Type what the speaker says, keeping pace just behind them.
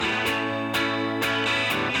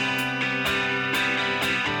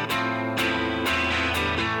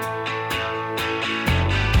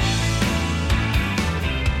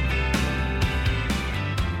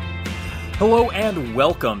Hello and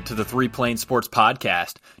welcome to the Three Plains Sports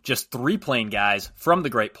Podcast. Just three plain guys from the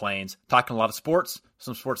Great Plains talking a lot of sports,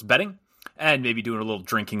 some sports betting, and maybe doing a little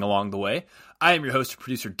drinking along the way. I am your host and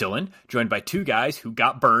producer Dillon, joined by two guys who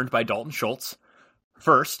got burned by Dalton Schultz.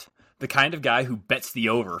 First, the kind of guy who bets the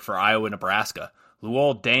over for Iowa, Nebraska,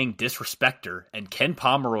 Luol Deng disrespecter, and Ken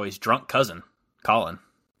Pomeroy's drunk cousin, Colin.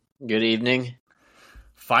 Good evening.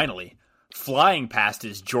 Finally, flying past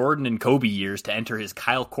his Jordan and Kobe years to enter his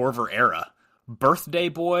Kyle Korver era, birthday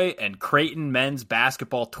boy and Creighton men's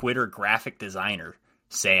basketball Twitter graphic designer,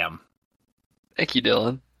 Sam. Thank you,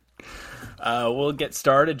 Dillon. We'll get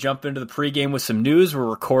started, jump into the pregame with some news. We're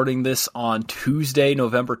recording this on Tuesday,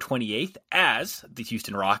 November 28th, as the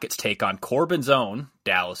Houston Rockets take on Corbin's own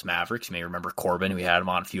Dallas Mavericks. You may remember Corbin. We had him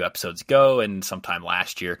on a few episodes ago and sometime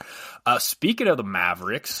last year. Speaking of the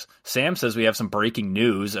Mavericks, Sam says we have some breaking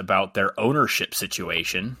news about their ownership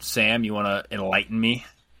situation. Sam, you want to enlighten me?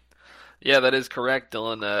 Yeah, that is correct,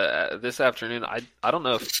 Dillon. This afternoon, I don't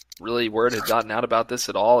know if really word had gotten out about this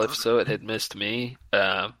at all. If so, it had missed me.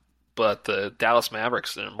 But the Dallas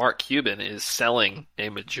Mavericks, Mark Cuban, is selling a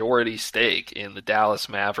majority stake in the Dallas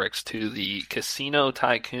Mavericks to the casino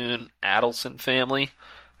tycoon Adelson family,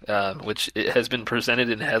 which it has been presented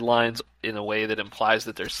in headlines in a way that implies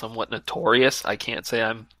that they're somewhat notorious. I can't say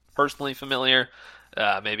I'm personally familiar.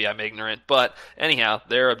 Maybe I'm ignorant. But anyhow,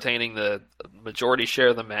 they're obtaining the majority share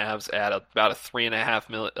of the Mavs at about a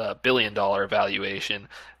 $3.5 billion valuation.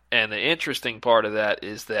 And the interesting part of that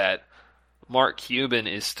is that Mark Cuban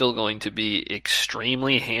is still going to be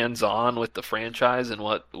extremely hands-on with the franchise in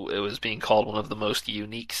what it was being called one of the most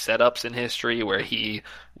unique setups in history, where he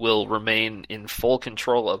will remain in full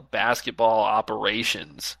control of basketball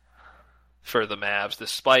operations for the Mavs,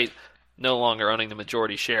 despite no longer owning the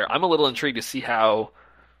majority share. I'm a little intrigued to see how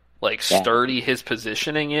sturdy his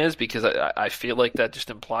positioning is, because I feel like that just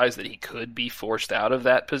implies that he could be forced out of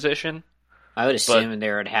that position. I would assume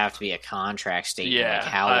there would have to be a contract statement, like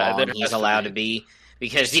how long he's allowed to be.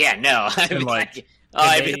 Because,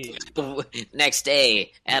 next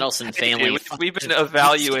day, Adelson family. We've been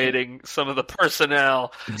evaluating some of the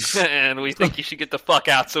personnel, and we think you should get the fuck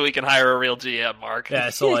out so we can hire a real GM, Mark. Yeah,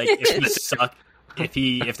 so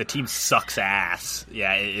if the team sucks ass,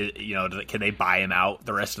 can they buy him out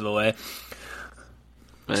the rest of the way?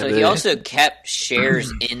 So he also kept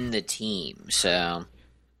shares in the team, so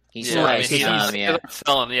he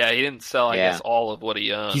didn't sell, I guess, all of what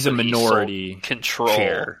he owns. He's a minority control.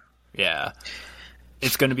 Share. Yeah.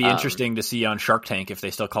 It's going to be interesting to see on Shark Tank if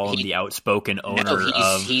they still call him the outspoken owner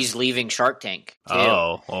of... He's leaving Shark Tank, too.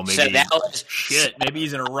 Oh, well, maybe... maybe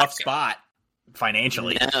he's in a rough spot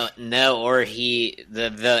financially. No, or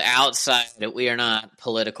the outside, we are not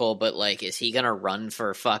political, but, is he going to run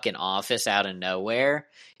for fucking office out of nowhere?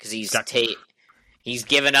 Because he's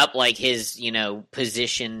given up his,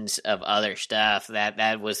 positions of other stuff.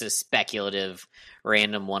 That was a speculative,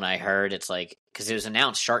 random one I heard. It's because it was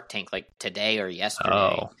announced Shark Tank today or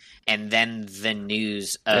yesterday, and then the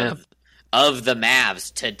news of the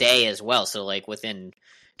Mavs today as well. So within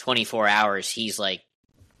 24 hours, he's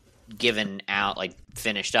given out,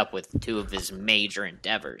 finished up with two of his major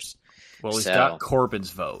endeavors. Well, he's got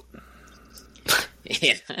Corbin's vote.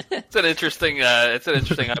 Yeah. It's an interesting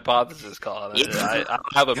hypothesis, Colin. Yeah. I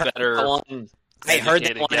have a better I heard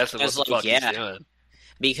that one. Guess of what the fuck he's doing.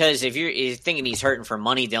 Because if you're thinking he's hurting for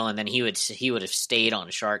money, Dillon, then he would have stayed on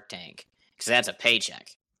Shark Tank, because that's a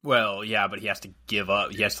paycheck. Well, yeah, but he has to give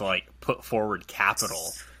up. He has to put forward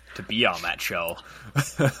capital to be on that show.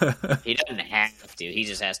 He doesn't have to. He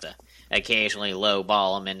just has to occasionally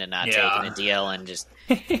lowball him into not taking a deal, and just...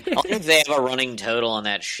 I wonder if they have a running total on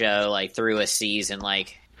that show, through a season,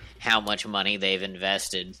 how much money they've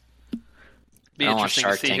invested. Be interesting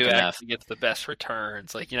to see who actually gets the best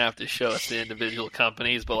returns. You don't have to show us the individual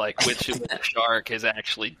companies, but which shark is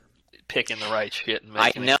actually picking the right shit and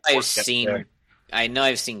making I know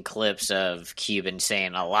I've seen clips of Cuban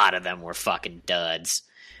saying a lot of them were fucking duds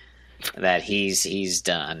that he's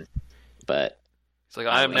done, but it's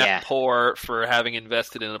I'm not poor for having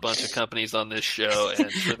invested in a bunch of companies on this show,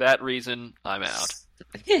 and for that reason, I'm out.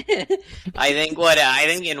 I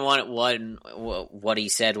think in what he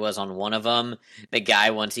said was on one of them, the guy,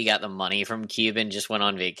 once he got the money from Cuban, just went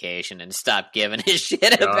on vacation and stopped giving a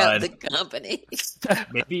shit about the company.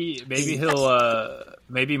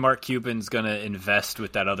 Maybe Mark Cuban's gonna invest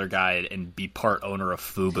with that other guy and be part owner of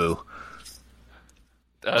FUBU.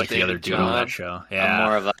 The other dude on that show.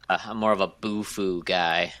 Yeah. I'm more of a boo-foo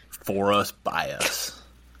guy. For us, by us.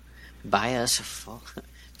 By us,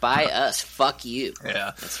 fuck you.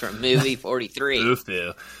 Yeah. That's from movie 43.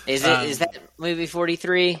 Boo-foo. Is that movie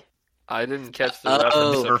 43? I didn't catch the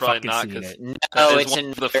reference, so probably not, because it's one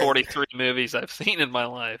of the 43 movies I've seen in my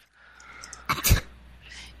life.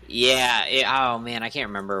 Yeah. Oh, man, I can't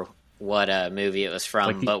remember what movie it was from.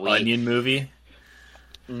 Like the but Onion movie?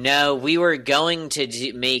 No, we were going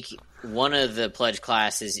to make one of the pledge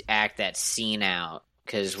classes act that scene out,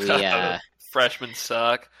 because we... Freshmen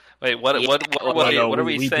suck. Wait, what are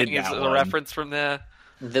we saying is a reference from that?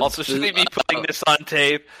 Also, should they be putting this on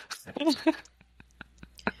tape?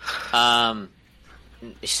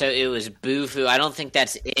 So it was Boo-Foo. I don't think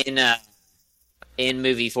that's in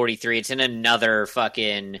movie 43. It's in another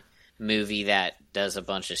fucking movie that does a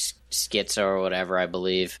bunch of skits or whatever, I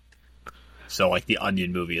believe. So, like the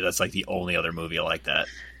Onion movie, that's like the only other movie like that.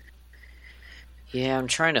 Yeah, I'm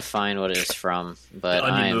trying to find what it's from, but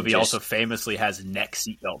the Onion movie also famously has neck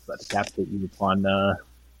seatbelts that decapitate you upon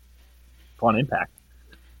impact.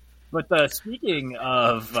 But speaking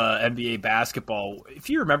of NBA basketball, if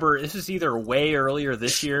you remember, this is either way earlier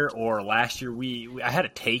this year or last year. I had a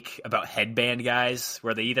take about headband guys,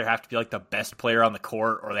 where they either have to be like the best player on the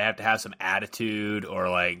court, or they have to have some attitude or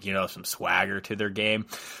some swagger to their game.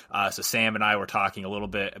 So Sam and I were talking a little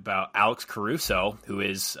bit about Alex Caruso, who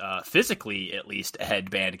is physically at least a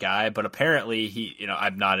headband guy, but apparently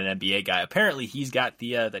I'm not an NBA guy. Apparently he's got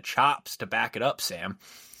the chops to back it up, Sam.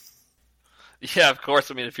 Yeah, of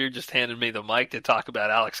course. I mean, if you're just handing me the mic to talk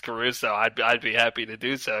about Alex Caruso, I'd be happy to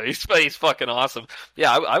do so. He's fucking awesome.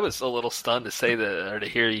 Yeah, I was a little stunned to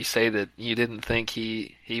hear you say that you didn't think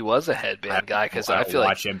he was a headband guy, because I feel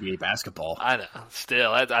watch NBA basketball. I know.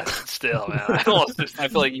 Still, man. I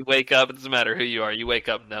feel like you wake up. It doesn't matter who you are. You wake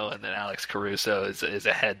up knowing that Alex Caruso is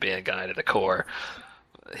a headband guy to the core.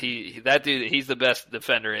 That dude, he's the best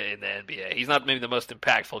defender in the NBA. He's not maybe the most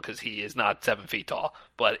impactful because he is not 7 feet tall,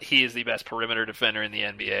 but he is the best perimeter defender in the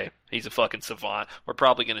NBA. He's a fucking savant. We're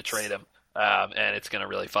probably going to trade him, and it's going to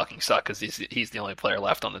really fucking suck because he's the only player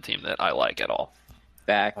left on the team that I like at all.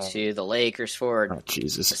 Back to the Lakers for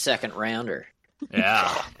Jesus. A second rounder. Yeah.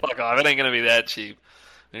 Fuck off. It ain't going to be that cheap.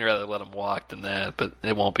 I'd rather let him walk than that, but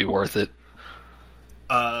it won't be worth it.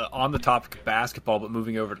 On the topic of basketball, but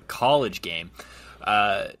moving over to college game,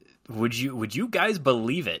 would you guys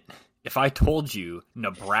believe it if I told you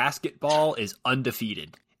Nebraska ball is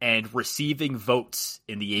undefeated and receiving votes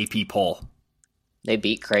in the AP poll? They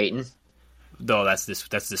beat Creighton. No, that's this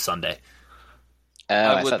Sunday.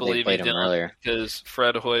 I would believe you, Dillon, because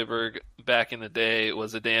Fred Hoiberg back in the day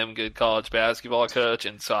was a damn good college basketball coach,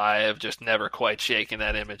 and so I have just never quite shaken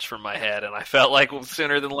that image from my head, and I felt like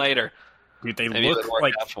sooner than later. Dude, they look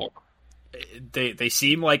like they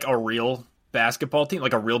seem like a real basketball team,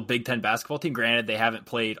 like a real Big Ten basketball team. Granted, they haven't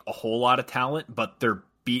played a whole lot of talent, but they're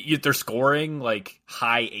scoring like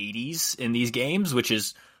high 80s in these games, which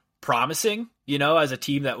is promising, as a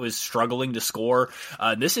team that was struggling to score.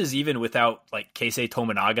 This is even without like Keisei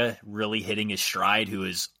Tominaga really hitting his stride, who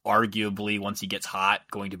is arguably, once he gets hot,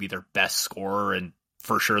 going to be their best scorer and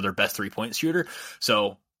for sure their best 3-point shooter.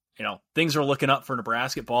 So, things are looking up for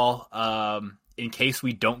Nebraska ball. In case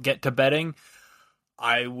we don't get to betting,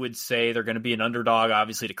 I would say they're going to be an underdog,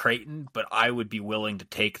 obviously, to Creighton, but I would be willing to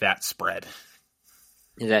take that spread.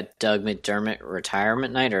 Is that Doug McDermott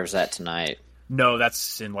retirement night, or is that tonight? No,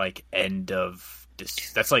 that's in like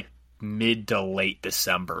that's like mid to late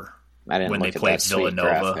December. I didn't when look they at play that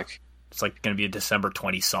Villanova. Graphic. It's like going to be a December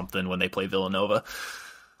 20-something when they play Villanova.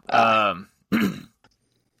 But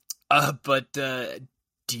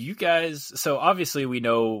do you guys? So obviously we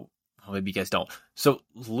know. Well, maybe you guys don't. So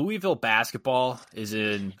Louisville basketball is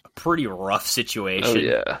in a pretty rough situation.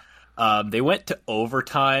 Oh yeah. They went to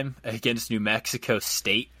overtime against New Mexico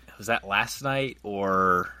State. Was that last night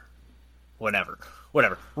or whatever?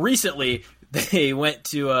 Recently, they went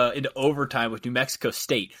to into overtime with New Mexico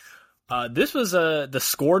State. This was the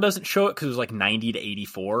score doesn't show it because it was like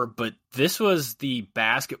 90-84, but this was the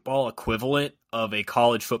basketball equivalent of a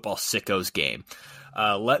college football sickos game.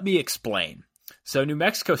 Let me explain. So New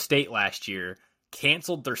Mexico State last year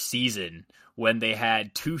canceled their season when they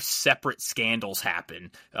had two separate scandals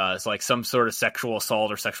happen. It's like some sort of sexual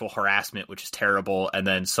assault or sexual harassment, which is terrible. And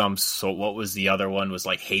then what was the other one was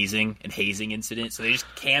like hazing incident. So they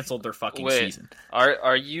just canceled their fucking season.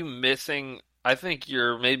 Are you missing? I think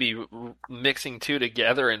you're maybe mixing two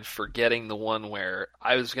together and forgetting the one where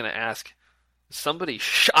I was going to ask. Somebody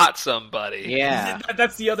shot somebody. Yeah,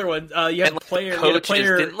 that's the other one. You had a player.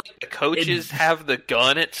 Didn't the coaches have the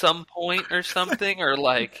gun at some point or something, or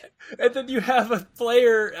like? And then you have a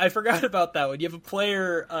player. I forgot about that one. You have a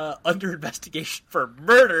player under investigation for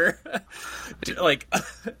murder, like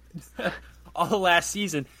all last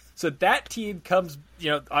season. So that team comes.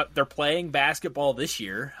 They're playing basketball this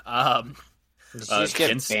year. Did you just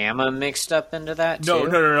get Bama mixed up into that too?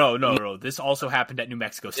 No. This also happened at New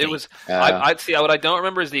Mexico State. It was. I'd see. What I don't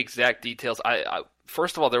remember is the exact details.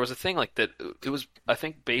 First of all, there was a thing like that. It was, I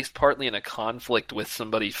think, based partly in a conflict with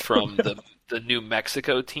somebody from the New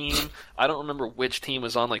Mexico team. I don't remember which team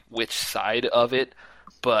was on like which side of it,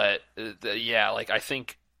 but I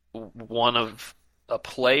think a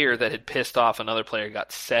player that had pissed off another player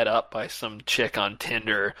got set up by some chick on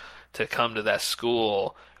Tinder to come to that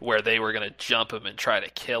school where they were going to jump him and try to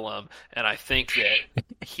kill him. And I think that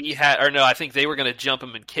I think they were going to jump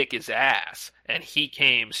him and kick his ass. And he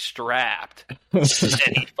came strapped. And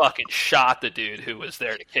he fucking shot the dude who was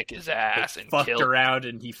there to kick his ass. And fucked around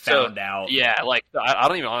and he found out. Yeah, like, I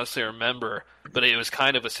don't even honestly remember. But it was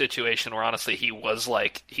kind of a situation where, honestly, he was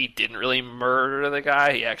like, he didn't really murder the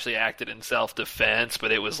guy. He actually acted in self-defense.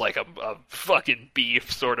 But it was like a fucking beef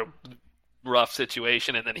sort of rough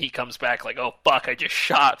situation, and then he comes back like, oh fuck, I just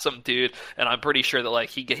shot some dude, and I'm pretty sure that like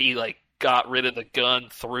he like got rid of the gun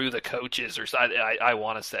through the coaches or something. I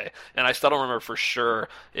want to say, and I still don't remember for sure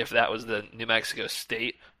if that was the New Mexico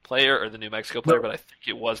State player or the New Mexico player, but I think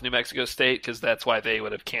it was New Mexico State because that's why they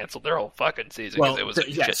would have canceled their whole fucking season. Well, it was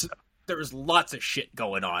there was lots of shit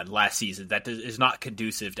going on last season that is not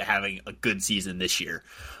conducive to having a good season this year.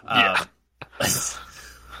 Yeah.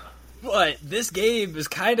 But this game is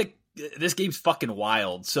this game's fucking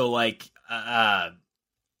wild. So like I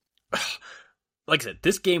said,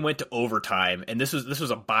 this game went to overtime, and this was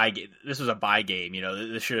a bye game. This was a bye game. You know,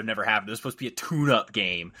 this should have never happened. This was supposed to be a tune-up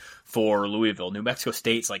game for Louisville. New Mexico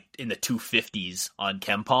State's like in the 250s on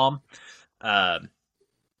KenPom.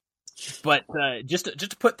 But just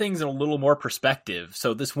to put things in a little more perspective,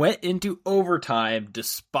 so this went into overtime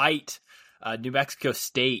despite New Mexico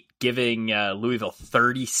State giving Louisville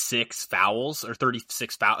 36 fouls or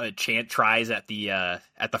 36 tries at the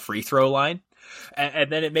free throw line,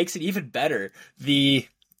 and then it makes it even better. New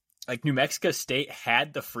Mexico State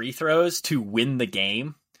had the free throws to win the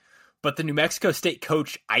game, but the New Mexico State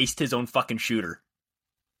coach iced his own fucking shooter.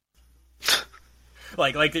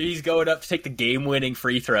 like he's going up to take the game winning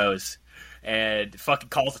free throws and fucking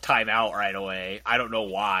calls a timeout right away. I don't know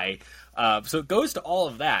why. So it goes to all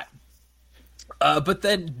of that. But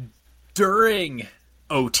then during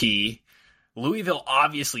OT, Louisville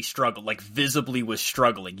obviously struggled, like visibly was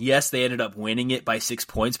struggling. Yes, they ended up winning it by 6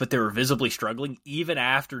 points, but they were visibly struggling even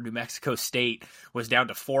after New Mexico State was down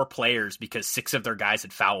to 4 players because 6 of their guys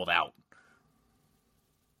had fouled out.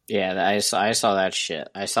 Yeah, I saw that shit.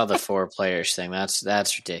 I saw the 4 players thing. That's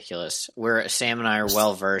ridiculous. Sam and I are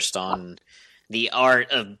well versed on the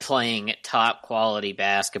art of playing top quality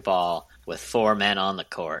basketball with 4 men on the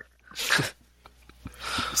court.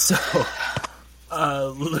 So,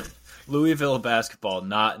 Louisville basketball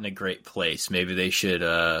not in a great place. Maybe they should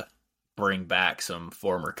bring back some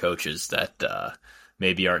former coaches that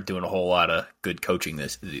maybe aren't doing a whole lot of good coaching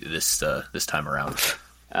this time around.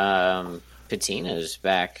 Patina's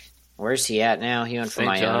back. Where's he at now? He went from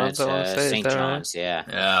Iona to St. John's. Right?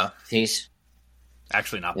 Yeah. He's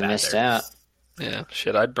actually not bad. Missed there. out. Yeah,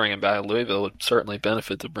 shit. I'd bring him back. Louisville would certainly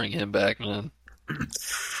benefit to bring him back, man.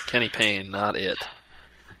 Kenny Payne, not it.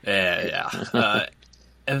 Yeah.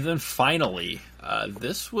 And then finally,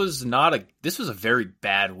 this was a very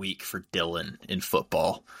bad week for Dillon in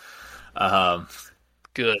football.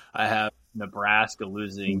 Good. I have Nebraska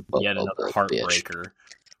losing yet another heartbreaker.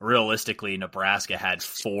 Realistically, Nebraska had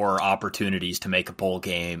 4 opportunities to make a bowl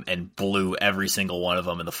game and blew every single one of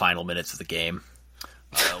them in the final minutes of the game.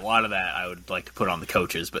 A lot of that I would like to put on the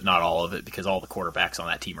coaches, but not all of it because all the quarterbacks on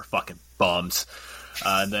that team are fucking bums.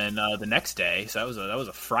 And then the next day, so that was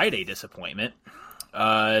a Friday disappointment.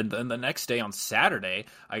 And then the next day on Saturday,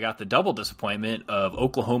 I got the double disappointment of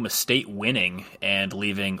Oklahoma State winning and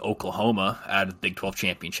leaving Oklahoma out of the Big 12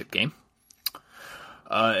 championship game.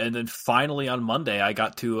 And then finally on Monday, I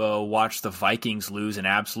got to watch the Vikings lose an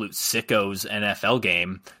absolute sickos NFL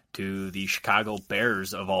game to the Chicago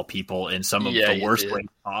Bears, of all people, in some of the worst ways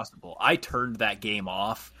possible. I turned that game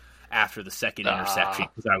off after the second interception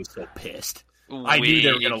because I was so pissed. I knew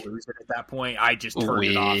they were going to lose it at that point. I just turned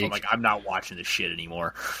it off. I'm like, I'm not watching this shit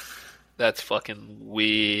anymore. That's fucking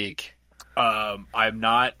weak. I'm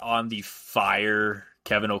not on the fire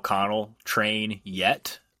Kevin O'Connell train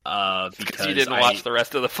yet. Because you didn't watch the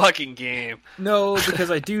rest of the fucking game. No,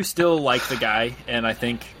 because I do still like the guy, and I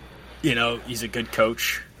think, he's a good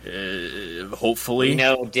coach. Hopefully.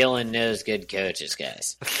 Dillon knows good coaches,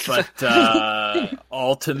 guys. But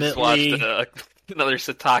ultimately... watched another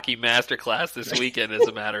Sataki masterclass this weekend, as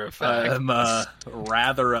a matter of fact. I'm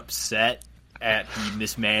rather upset at the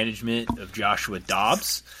mismanagement of Joshua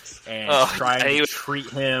Dobbs and trying to treat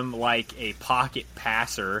him like a pocket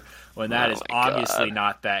passer when that is obviously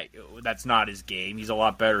that's not his game. He's a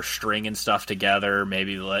lot better stringing stuff together,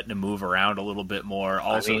 maybe letting him move around a little bit more.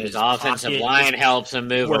 Also, his offensive line helps him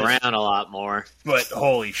move around a lot more. But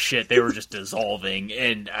holy shit, they were just dissolving,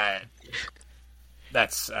 and I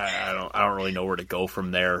don't really know where to go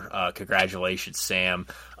from there. Congratulations, Sam.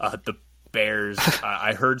 The Bears.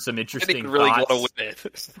 I heard some interesting really thoughts. Want to win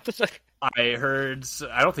it.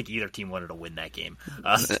 I don't think either team wanted to win that game.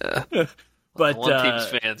 But one team's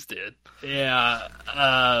fans did. Yeah.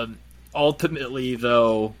 Ultimately,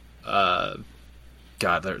 though, there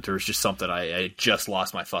was just something I just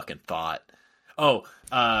lost my fucking thought.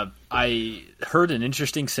 I heard an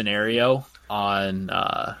interesting scenario on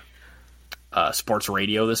sports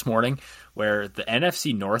radio this morning where the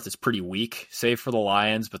NFC North is pretty weak, save for the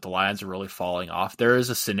Lions, but the Lions are really falling off. There is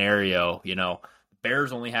a scenario,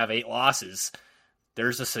 Bears only have 8 losses.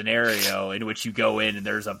 There's a scenario in which you go in and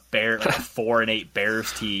there's a 4-8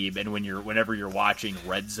 Bears team, and whenever you're watching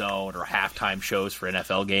red zone or halftime shows for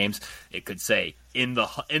NFL games, it could say in the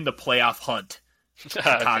playoff hunt,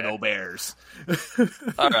 Chicago Bears.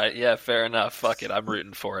 All right, yeah, fair enough. Fuck it, I'm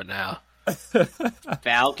rooting for it now.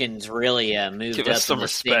 Falcons really moved up in the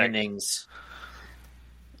standings.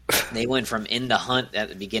 They went from in the hunt at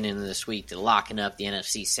the beginning of this week to locking up the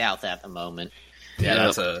NFC South at the moment.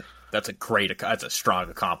 Yeah, that's a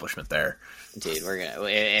strong accomplishment there, dude.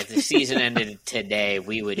 If the season ended today,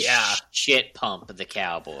 we would shit pump the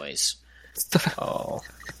Cowboys. Oh,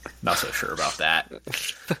 not so sure about that.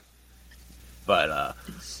 But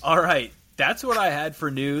all right. That's what I had for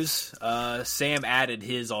news. Sam added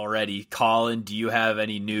his already. Colin, do you have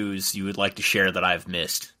any news you would like to share that I've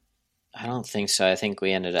missed? I don't think so. I think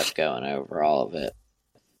we ended up going over all of it.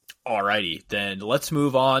 Alrighty, then let's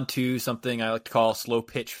move on to something I like to call slow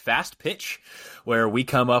pitch, fast pitch, where we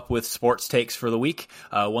come up with sports takes for the week.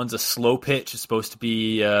 One's a slow pitch. It's supposed to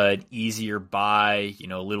be an easier buy,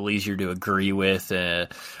 a little easier to agree with. And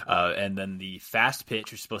then the fast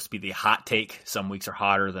pitch is supposed to be the hot take. Some weeks are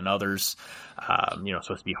hotter than others.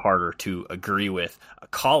 Supposed to be harder to agree with.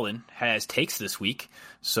 Colin has takes this week,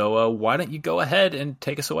 so why don't you go ahead and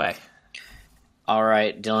take us away? All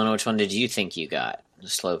right, Dillon, which one did you think you got? The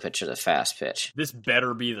slow pitch or the fast pitch? This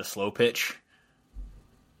better be the slow pitch.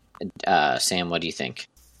 Sam, what do you think?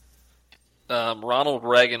 Ronald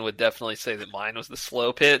Reagan would definitely say that mine was the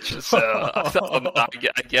slow pitch, so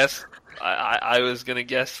I guess I was going to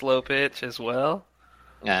guess slow pitch as well.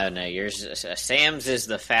 No, yours. Sam's is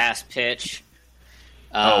the fast pitch.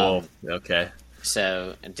 Okay.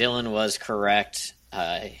 So Dillon was correct.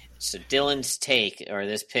 So Dillon's take, or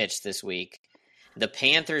this pitch this week, the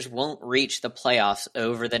Panthers won't reach the playoffs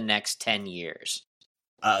over the next 10 years.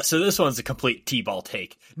 So this one's a complete T-ball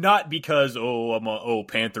take. Not because,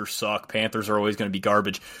 Panthers suck, Panthers are always going to be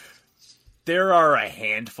garbage. There are a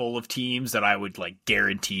handful of teams that I would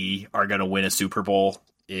guarantee are going to win a Super Bowl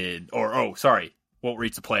won't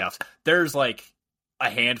reach the playoffs. There's a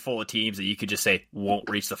handful of teams that you could just say won't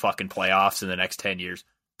reach the fucking playoffs in the next 10 years.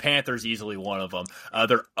 Panthers easily one of them.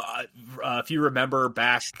 If you remember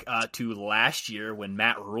back to last year when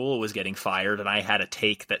Matt Rhule was getting fired, and I had a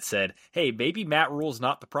take that said, hey, maybe Matt Rhule's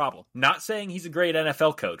not the problem. Not saying he's a great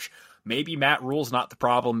NFL coach. Maybe Matt Rhule's not the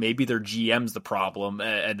problem. Maybe their GM's the problem.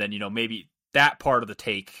 And then, maybe that part of the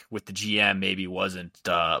take with the GM maybe wasn't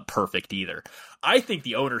perfect either. I think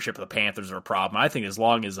the ownership of the Panthers are a problem. I think as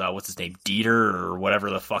long as, what's his name, Dieter or whatever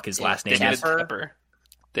the fuck his last name is.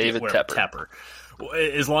 David Tepper.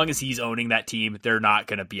 As long as he's owning that team, they're not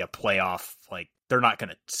going to be a playoff. They're not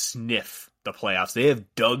going to sniff the playoffs. They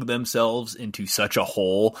have dug themselves into such a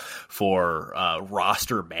hole for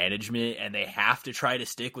roster management, and they have to try to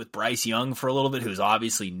stick with Bryce Young for a little bit, who's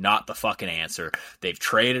obviously not the fucking answer. They've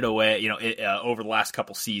traded away, over the last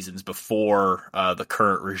couple seasons before the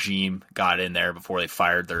current regime got in there, before they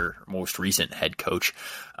fired their most recent head coach.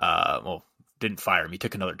 Didn't fire him. He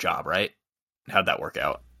took another job, right? How'd that work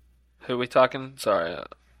out? Who are we talking? Sorry. The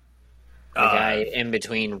guy in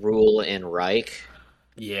between Rhule and Reich.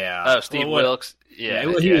 Yeah. Oh, Steve Wilkes. Yeah,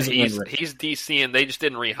 he's DC, and they just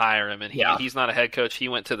didn't rehire him, and he's not a head coach. He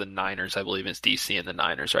went to the Niners, I believe. It's DC and the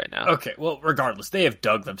Niners right now. Okay, well, regardless, they have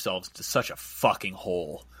dug themselves into such a fucking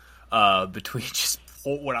hole between just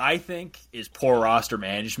what I think is poor roster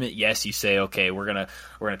management. Yes, you say, okay, we're gonna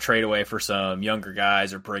trade away for some younger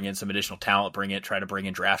guys or bring in some additional talent, try to bring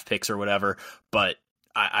in draft picks or whatever, but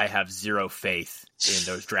I have zero faith in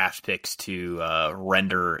those draft picks to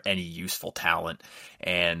render any useful talent,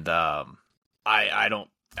 and I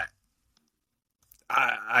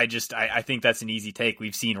I think that's an easy take.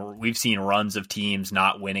 We've seen runs of teams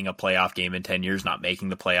not winning a playoff game in 10 years, not making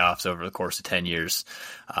the playoffs over the course of 10 years.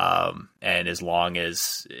 And as long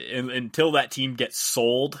as until that team gets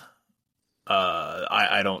sold,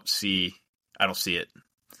 I don't see it.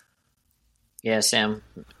 Yeah, Sam,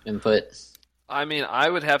 input. I mean, I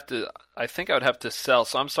think I would have to sell.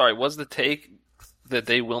 So I'm sorry, was the take that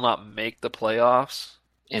they will not make the playoffs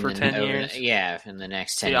for 10 years? Yeah, in the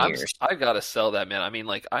next 10 years. I got to sell that, man. I mean,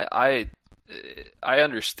 like, I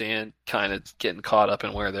understand kind of getting caught up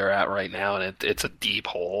in where they're at right now, and it's a deep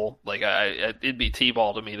hole. Like, it'd be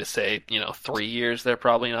T-ball to me to say, 3 years they're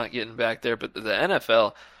probably not getting back there. But the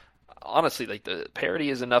NFL, honestly, like, the parity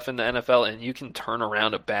is enough in the NFL, and you can turn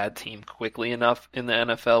around a bad team quickly enough in the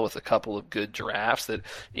NFL with a couple of good drafts that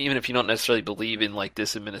even if you don't necessarily believe in, like,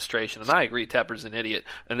 this administration, and I agree Tepper's an idiot,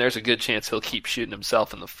 and there's a good chance he'll keep shooting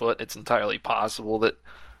himself in the foot. It's entirely possible that,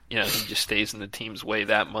 he just stays in the team's way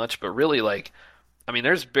that much. But really, like, I mean,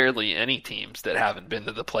 there's barely any teams that haven't been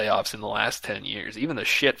to the playoffs in the last 10 years. Even the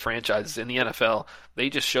shit franchises in the NFL, they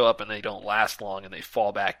just show up and they don't last long and they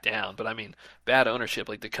fall back down. But, I mean, bad ownership,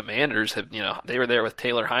 like the Commanders have, they were there with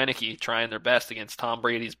Taylor Heineke trying their best against Tom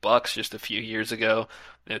Brady's Bucks just a few years ago.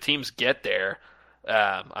 Teams get there.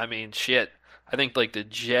 I mean, shit. I think, like, the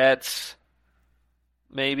Jets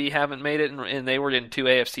maybe haven't made it, and they were in 2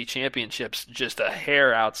 AFC championships just a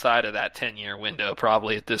hair outside of that 10-year window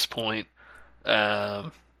probably at this point.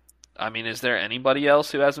 I mean, is there anybody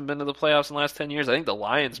else who hasn't been to the playoffs in the last 10 years? I think the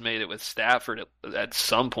Lions made it with Stafford at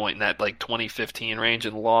some point in that, like, 2015 range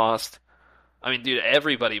and lost. I mean, dude,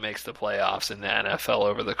 everybody makes the playoffs in the NFL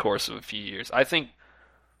over the course of a few years. I think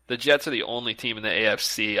the Jets are the only team in the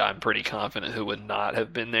AFC I'm pretty confident who would not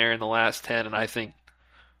have been there in the last 10, and I think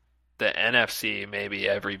the NFC maybe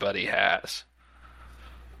everybody has.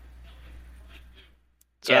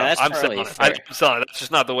 So yeah, that's I'm probably selling it. That's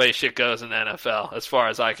just not the way shit goes in the NFL, as far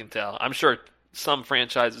as I can tell. I'm sure some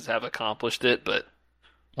franchises have accomplished it, but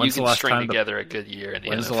you can string together a good year in the NFL.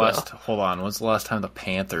 When's the last time the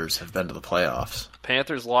Panthers have been to the playoffs?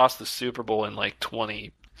 Panthers lost the Super Bowl in like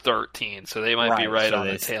 2013, so they might be right on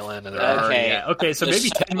the tail end of that. Okay, so maybe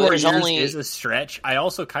 10 more years is a stretch. I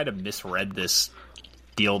also kind of misread this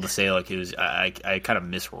deal to say, like, it was I kind of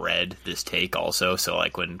misread this take also, so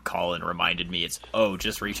like when Colin reminded me it's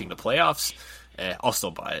just reaching the playoffs, I'll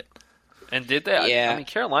still buy it. And did they? Yeah. I mean,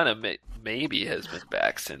 Carolina maybe has been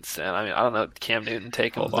back since then. I mean, I don't know, Cam Newton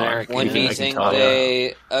taking them there. When do you think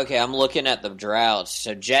they... Okay, I'm looking at the droughts.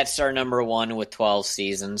 So Jets are number 1 with 12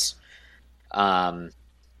 seasons.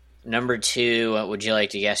 Number 2, would you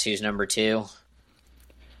like to guess who's number 2?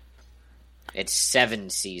 It's 7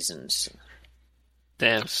 seasons.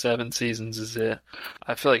 Damn, 7 seasons is it.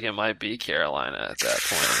 I feel like it might be Carolina at that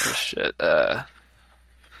point. For shit.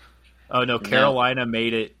 Oh, no, Carolina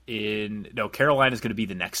made it in... No, Carolina's going to be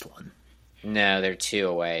the next one. No, they're 2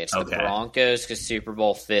 away. It's the Broncos, because Super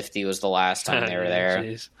Bowl 50 was the last time they were there.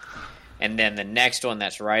 Geez. And then the next one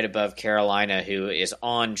that's right above Carolina, who is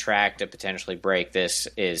on track to potentially break this,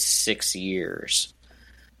 is 6 years.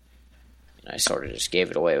 And I sort of just gave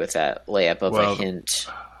it away with that layup of a hint.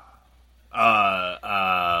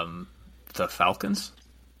 The Falcons?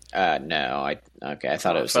 No. I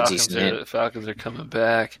thought it was a decent hint. The Falcons are coming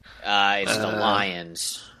back. It's the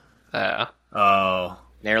Lions. Oh.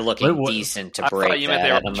 They're looking decent to break. I thought you meant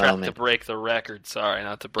they were on track to break the record. Sorry,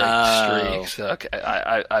 not to break the streak. So, okay,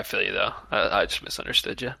 I feel you though. I just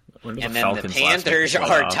misunderstood you. And then the Panthers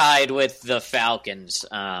are tied with the Falcons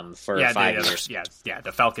for 5 years. Yeah.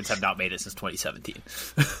 The Falcons have not made it since 2017.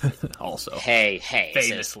 Also, hey,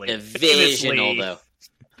 famously, divisional though.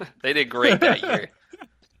 They did great that year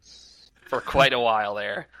for quite a while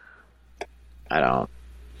there.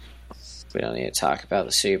 We don't need to talk about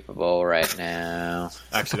the Super Bowl right now.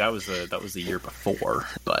 Actually, that was the year before,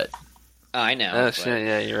 but I know. Oh, shit,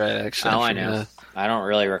 yeah, you're right. Actually, I know. I don't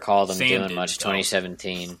really recall them doing much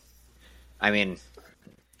 2017. I mean,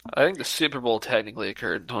 I think the Super Bowl technically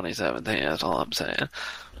occurred in 2017. That's all I'm saying.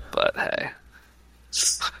 But hey,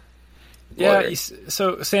 yeah.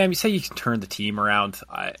 So Sam, you say you can turn the team around.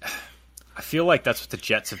 I feel like that's what the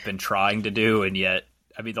Jets have been trying to do, and yet.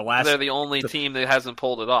 I mean, they're the only team that hasn't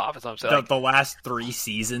pulled it off, as I'm saying. The last 3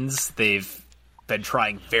 seasons, they've been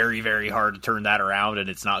trying very, very hard to turn that around, and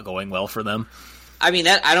it's not going well for them. I mean,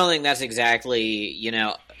 I don't think that's exactly,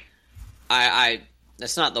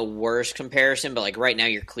 that's not the worst comparison, but like right now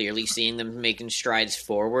you're clearly seeing them making strides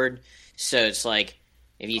forward. So it's like,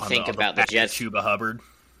 if you think about the Jets. Chuba Hubbard.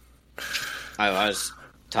 I was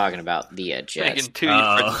talking about the Jets. Making 2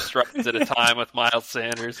 different strides at a time with Miles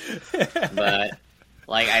Sanders. But...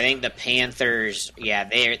 Like, I think the Panthers,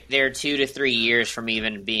 they're 2 to 3 years from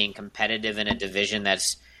even being competitive in a division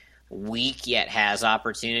that's weak yet has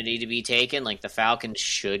opportunity to be taken. Like, the Falcons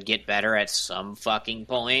should get better at some fucking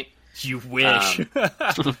point. You wish.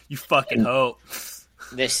 You fucking hope.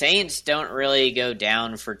 The Saints don't really go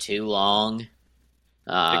down for too long.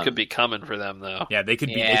 It could be coming for them, though. Yeah, they could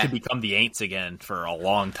become the Aints again for a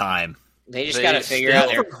long time. They just got to figure out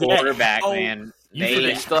their quarterback, man.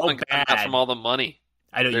 They still haven't gotten out from all the money.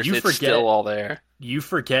 I know It's still all there. You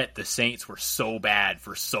forget the Saints were so bad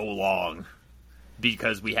for so long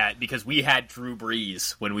because we had Drew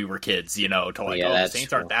Brees when we were kids. You know, to like, the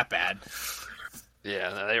Saints aren't that bad.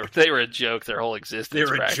 Yeah, they were a joke their whole existence. They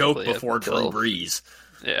were a joke before Drew Brees.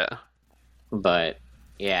 Yeah, but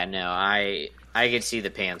I could see the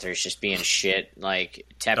Panthers just being shit. Like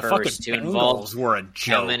Tepper was too involved. Were a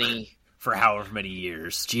joke for however many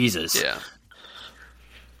years. Jesus. Yeah.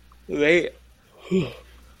 Were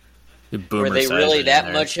they really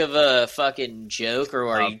that much of a fucking joke, or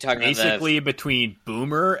are you talking basically about between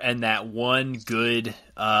Boomer and that one good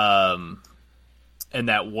Andy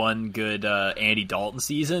Dalton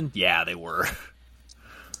season? Yeah, they were.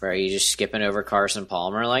 Are you just skipping over Carson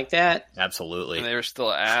Palmer like that? Absolutely. And they were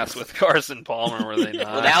still ass with Carson Palmer, were they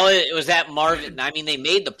not? Well, was that Marvin. I mean, they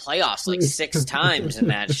made the playoffs like 6 times in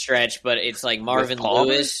that stretch, but it's like Marvin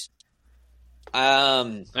Lewis.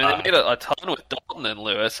 And they made a ton with Dalton and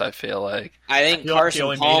Lewis, I feel like. I think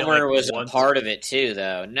Carson Palmer was a part of it too,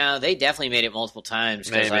 though. No, they definitely made it multiple times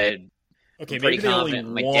because I'm pretty confident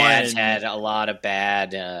my dad's had a lot of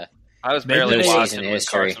bad. I was barely watching when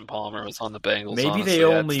Carson Palmer was on the Bengals. Maybe they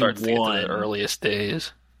only won the earliest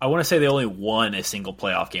days. I want to say they only won a single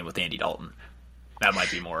playoff game with Andy Dalton. That might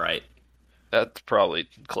be more right. That's probably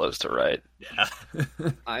close to right. Yeah.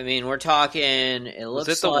 I mean, we're talking. It looks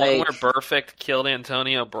was it the one where Burfict killed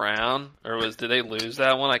Antonio Brown, or did they lose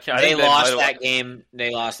that one? They lost that game.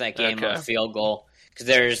 They lost that game on a field goal because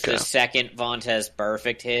there's the second Vontaze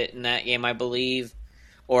Burfict hit in that game, I believe.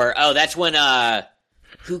 That's when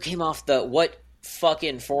who came off what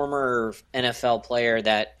fucking former NFL player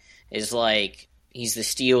that is like he's the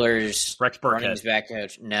Steelers running back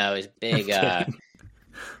coach? No, he's big.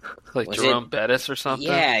 Like Jerome Bettis or something?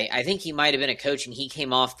 Yeah, I think he might have been a coach, and he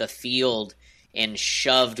came off the field and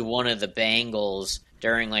shoved one of the Bengals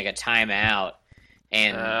during like a timeout,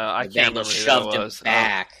 and the Bengals shoved him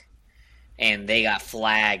back, and they got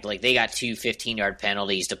flagged. Like they got 2 15-yard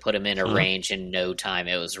penalties to put him in a range in no time.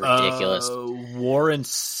 It was ridiculous. Warren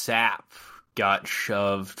Sapp got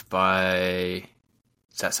shoved by.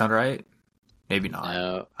 Does that sound right? Maybe not.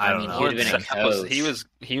 No, I don't know. He would have been a coach.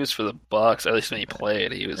 He was for the Bucks. At least when he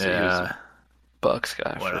played, he was a Bucks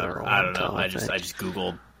guy. Whatever. I don't know. I just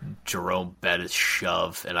googled Jerome Bettis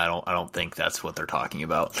shove, and I don't think that's what they're talking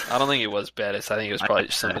about. I don't think it was Bettis. I think it was probably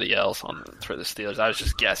somebody else for the Steelers. I was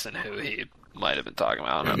just guessing who he might have been talking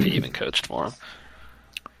about. I don't know if he even coached for him.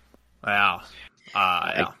 Wow.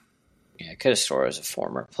 I could have sworn it was a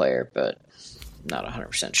former player, but not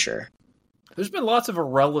 100% sure. There's been lots of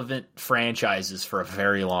irrelevant franchises for a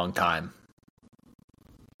very long time.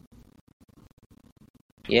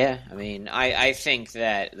 Yeah, I mean, I think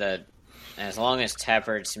that as long as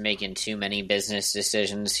Tepper's making too many business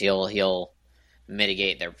decisions, he'll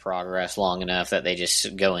mitigate their progress long enough that they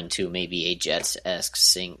just go into maybe a Jets-esque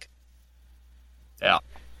sink. Yeah.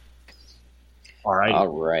 All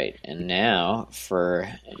right. And now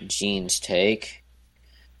for Gene's take.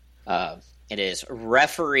 It is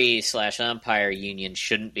referee/umpire union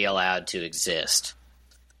shouldn't be allowed to exist.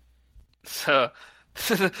 So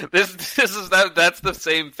that's the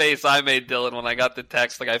same face I made, Dillon, when I got the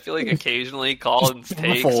text. Like I feel like occasionally Colin's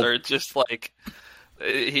takes are just like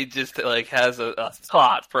he just like has a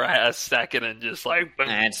thought for a second and just like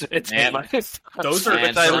those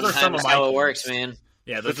are some of my how it works, man.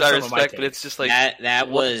 Yeah, which I respect, but it's just like that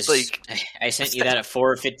was like I sent you that at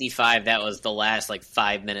 4:55. That was the last like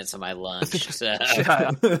 5 minutes of my lunch. So.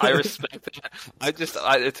 I respect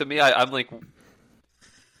that. To me, I'm like,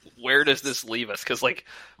 where does this leave us? Because like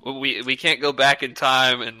we can't go back in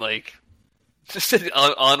time and like just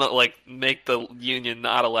on like make the union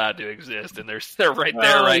not allowed to exist, and they're right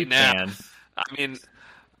there right now. Can. I mean.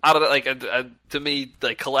 I don't like to me,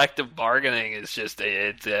 like collective bargaining is just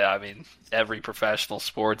I mean, every professional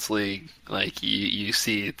sports league, like you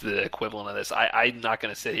see the equivalent of this. I'm not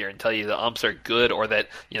going to sit here and tell you the umps are good or that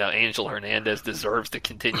Angel Hernandez deserves to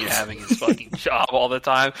continue having his fucking job all the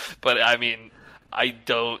time. But I mean, I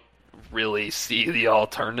don't really see the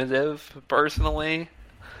alternative personally.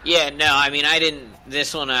 Yeah, no, I mean, I didn't.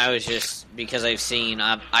 This one, I was just because I've seen.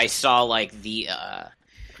 I saw like the.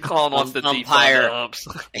 Colin wants to umpire. Umps.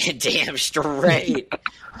 Damn straight.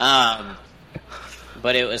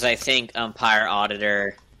 But it was, I think, umpire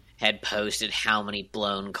auditor had posted how many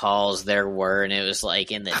blown calls there were, and it was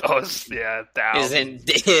like in the thousands.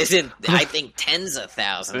 I think tens of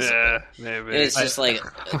thousands. Yeah, maybe. It's just like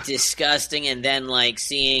disgusting, and then like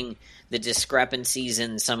seeing the discrepancies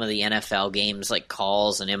in some of the NFL games, like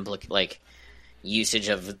calls and usage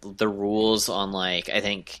of the rules on, like, I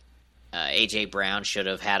think A.J. Brown should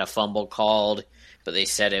have had a fumble called, but they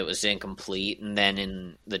said it was incomplete, and then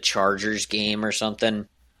in the Chargers game or something,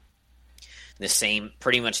 the same,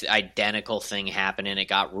 pretty much the identical thing happened, and it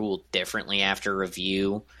got ruled differently after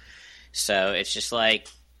review. So it's just like,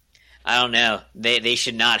 I don't know. They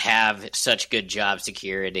should not have such good job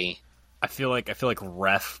security. I feel like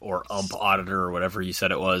ref or ump auditor or whatever you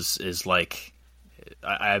said it was is like,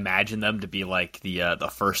 I imagine them to be like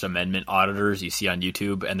the First Amendment auditors you see on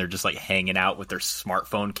YouTube, and they're just like hanging out with their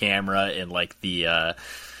smartphone camera in like the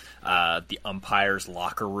umpire's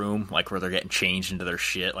locker room, like where they're getting changed into their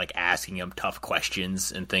shit, like asking him tough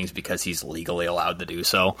questions and things because he's legally allowed to do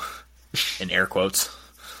so, in air quotes.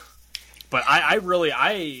 But I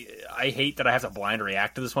hate that I have to blind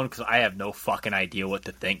react to this one because I have no fucking idea what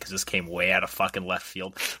to think because this came way out of fucking left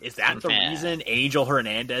field. Is that the reason Angel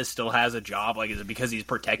Hernandez still has a job? Like, is it because he's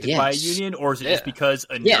protected by a union, or is it just because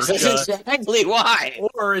inertia? Yes, that's exactly why.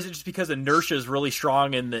 Or is it just because inertia is really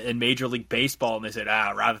strong in Major League Baseball, and they said,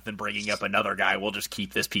 rather than bringing up another guy, we'll just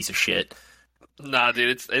keep this piece of shit? Nah,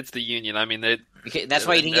 dude, it's the union. I mean, that's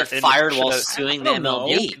why he didn't get fired while suing the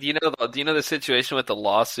MLB. Do you know the situation with the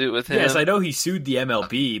lawsuit with him? Yes, I know he sued the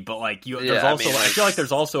MLB, but like I feel like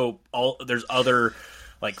there's other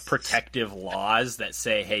like protective laws that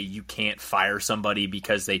say, hey, you can't fire somebody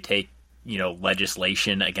because they take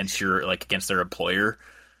legislation against their employer.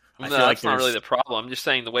 No, that's not really the problem. I'm just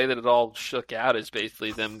saying the way that it all shook out is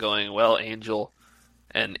basically them going, well, Angel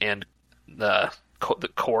and the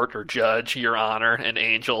court or judge, Your Honor, and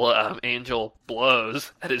Angel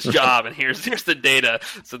blows at his job, and here's the data.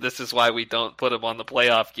 So this is why we don't put him on the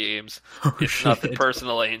playoff games. It's nothing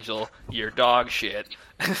personal, Angel. You're dog shit.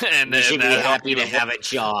 And you should be happy to have a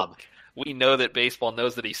job. We know that baseball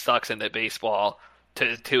knows that he sucks, and that baseball, to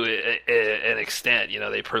an extent,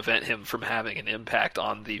 they prevent him from having an impact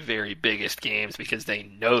on the very biggest games because they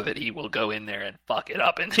know that he will go in there and fuck it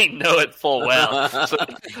up, and they know it full well.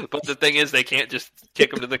 But the thing is, they can't just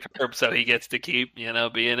kick him to the curb, so he gets to keep,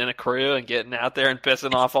 being in a crew and getting out there and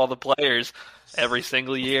pissing off all the players every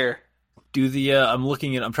single year.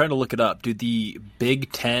 I'm trying to look it up. Do the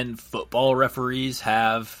Big Ten football referees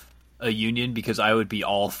have a union? Because I would be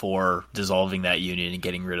all for dissolving that union and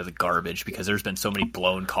getting rid of the garbage, because there's been so many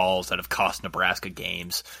blown calls that have cost Nebraska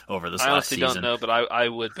games over this last season. I honestly don't know, but I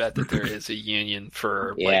would bet that there is a union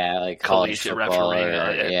for like collegiate referee.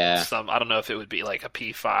 I don't know if it would be like a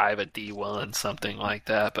P5, a D1, something like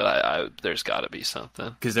that, but there's got to be something.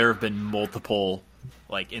 Because there have been multiple,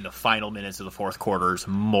 like in the final minutes of the fourth quarters,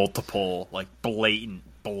 multiple like blatant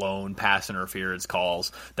blown pass interference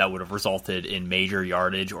calls that would have resulted in major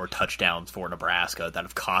yardage or touchdowns for Nebraska that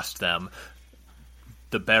have cost them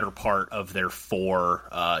the better part of their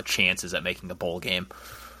 4 chances at making the bowl game.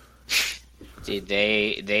 Dude,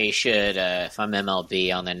 they should, if I'm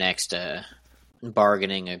MLB, on the next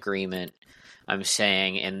bargaining agreement, I'm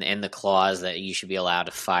saying in the clause that you should be allowed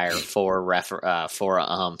to fire 4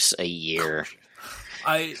 umps a year.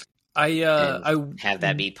 I have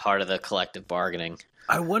that be part of the collective bargaining.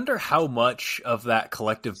 I wonder how much of that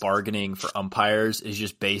collective bargaining for umpires is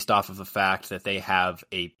just based off of the fact that they have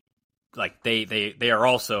they are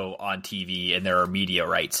also on TV and there are media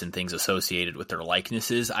rights and things associated with their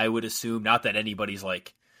likenesses. I would assume not that anybody's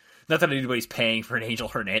paying for an Angel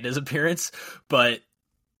Hernandez appearance, but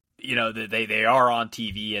they are on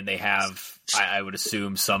TV and they have, I would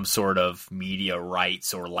assume, some sort of media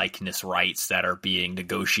rights or likeness rights that are being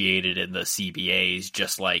negotiated in the CBAs,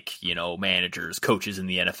 just like, managers, coaches in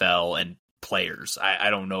the NFL, and players.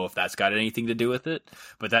 I don't know if that's got anything to do with it,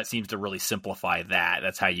 but that seems to really simplify that.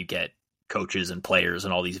 That's how you get coaches and players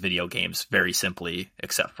in all these video games very simply,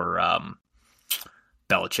 except for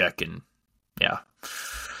Belichick and, yeah.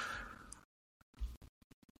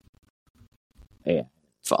 Yeah.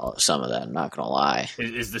 Follow some of that, I'm not gonna lie.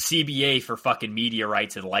 Is the CBA for fucking media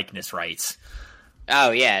rights and likeness rights?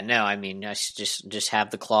 Oh yeah, no, I mean just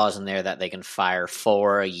have the clause in there that they can fire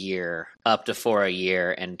 4 a year, up to 4 a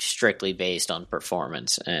year, and strictly based on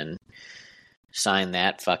performance, and sign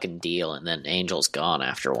that fucking deal, and then Angel's gone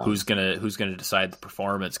after one. Who's gonna decide the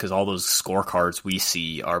performance? Because all those scorecards we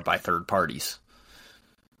see are by third parties.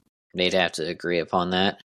 They'd have to agree upon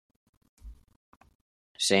that.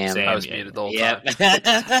 Sam. I was muted the whole time.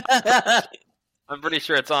 I'm pretty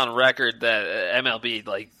sure it's on record that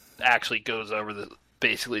MLB actually goes over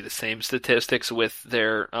basically the same statistics with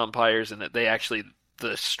their umpires, and that they actually,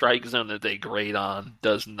 the strike zone that they grade on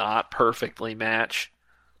does not perfectly match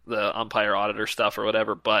the umpire auditor stuff or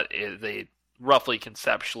whatever, but they roughly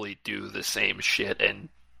conceptually do the same shit and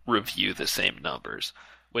review the same numbers,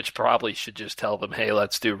 which probably should just tell them, hey,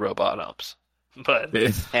 let's do robot umps. But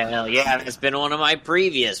hell yeah, that's been one of my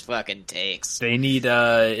previous fucking takes. They need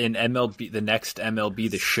in MLB, the next MLB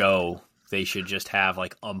The Show, they should just have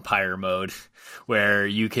umpire mode where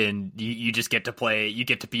you just get to play, you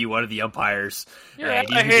get to be one of the umpires. You're out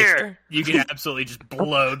of here. You can absolutely just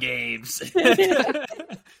blow games.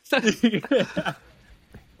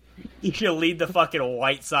 You can lead the fucking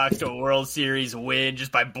White Sox to a World Series win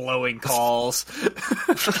just by blowing calls.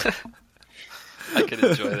 I could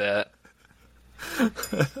enjoy that.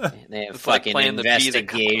 They have It's fucking playing the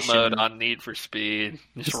investigation mode on Need for Speed,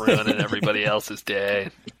 just ruining everybody else's day.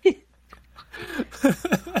 It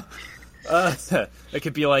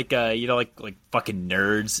could be like fucking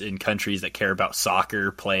nerds in countries that care about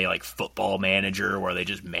soccer play Football Manager, where they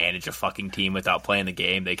just manage a fucking team without playing the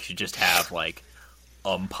game. They should just have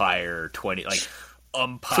umpire 20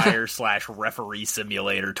 umpire / referee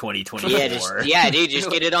simulator 2024. Yeah, dude, just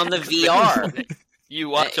get it on the VR. You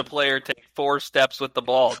watch a player take 4 steps with the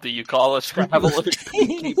ball. Do you call a Scrabble?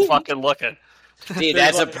 Keep fucking looking. Dude,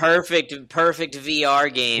 that's a perfect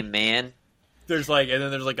VR game, man. There's and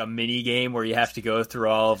then there's a mini game where you have to go through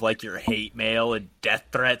all of your hate mail and death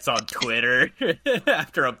threats on Twitter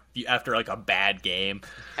after a bad game.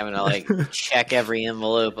 Having to check every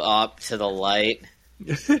envelope up to the light.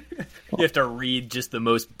 You have to read just the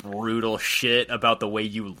most brutal shit about the way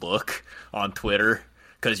you look on Twitter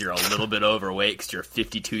because you're a little bit overweight because you're a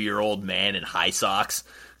 52-year-old man in high socks.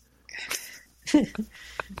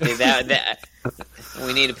 Dude, that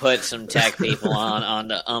we need to put some tech people on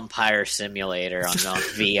the umpire simulator on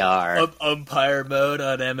VR. Umpire mode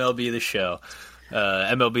on MLB The Show.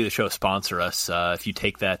 MLB The Show sponsor us. If you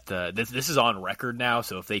take that, this is on record now.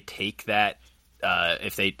 So if they take that,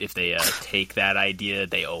 if they take that idea,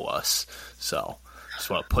 they owe us. So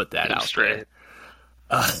just want to put that out straight.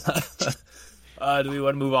 Do we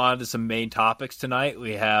want to move on to some main topics tonight?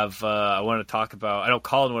 We have, I know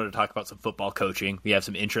Colin wanted to talk about some football coaching. We have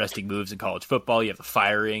some interesting moves in college football. You have the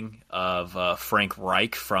firing of Frank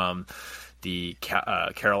Reich from the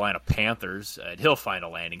Carolina Panthers. And he'll find a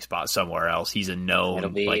landing spot somewhere else. He's a known It'll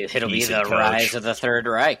be the coach. rise of the Third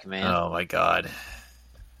Reich, man. Oh, my God.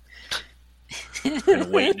 I've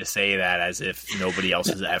been waiting to say that as if nobody else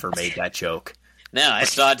has ever made that joke. No, I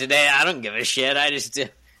saw it today. I don't give a shit. I just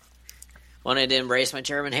wanted to embrace my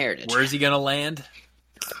German heritage. Where's he going to land?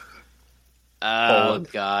 Oh, Poland.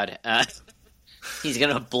 God. He's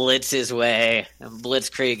going to blitz his way.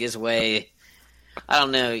 Blitzkrieg his way. I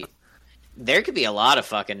don't know. There could be a lot of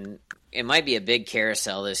fucking... It might be a big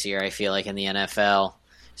carousel this year, I feel like, in the NFL.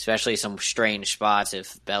 Especially some strange spots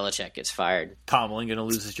if Belichick gets fired. Tomlin going to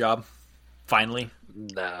lose his job? Finally?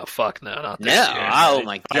 No, fuck no, not this year. Oh,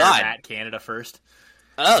 my God. Matt Canada first.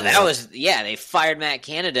 Oh, that was, they fired Matt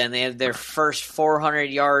Canada, and they had their first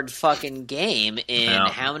 400-yard fucking game in,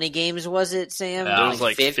 how many games was it, Sam? It was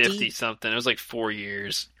 50-something. It was 4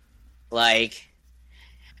 years. I'd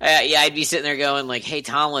be sitting there going, hey,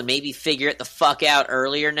 Tomlin, maybe figure it the fuck out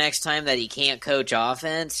earlier next time that he can't coach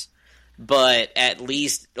offense. But at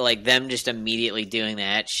least, them just immediately doing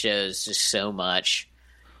that shows just so much.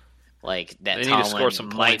 That they need Tomlin to score some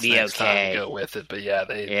might points be next time okay. and go with it. But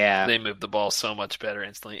they moved the ball so much better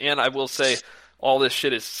instantly. And I will say, all this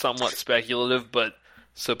shit is somewhat speculative, but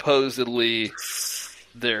supposedly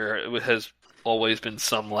there has always been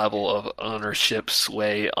some level of ownership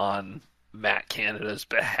sway on Matt Canada's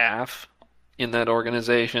behalf in that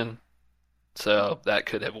organization. So that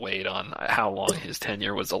could have weighed on how long his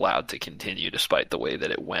tenure was allowed to continue, despite the way that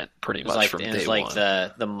it went pretty much from day one. It was like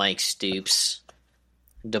the Mike Stoops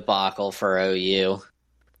debacle for OU.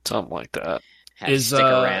 Something like that. Had to stick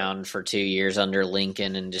around for 2 years under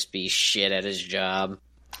Lincoln and just be shit at his job.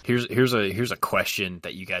 Here's a question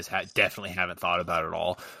that you guys definitely haven't thought about at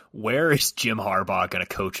all. Where is Jim Harbaugh going to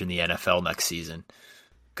coach in the NFL next season?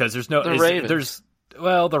 Because there's no Ravens.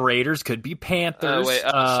 The Raiders could be Panthers. Oh wait,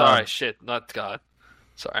 sorry, shit, not God.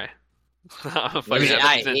 Sorry.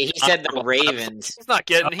 He said the Ravens. He's not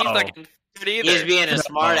getting it either. He's being a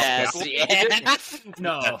smart ass. Yeah.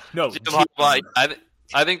 No.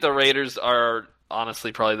 I think the Raiders are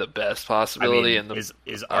honestly probably the best possibility.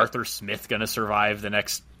 Is Arthur Smith going to survive the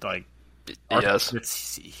next Arthur Smith's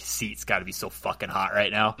seat's got to be so fucking hot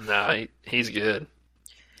right now. No, he's good.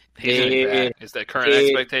 He's going to be back. Is the current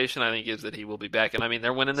expectation? I think is that he will be back. And I mean,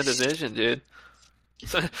 they're winning the division, dude.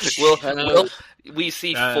 We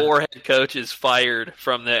see 4 head coaches fired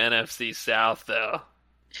from the NFC South though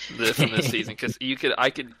from this season, because I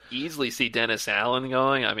could easily see Dennis Allen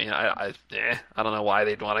going. I mean, I don't know why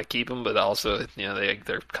they'd want to keep him, but also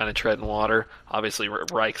they're kind of treading water. Obviously,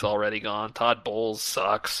 Reich's already gone. Todd Bowles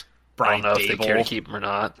sucks. I don't know if they care to keep him or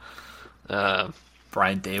not.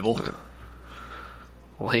 Brian Dable.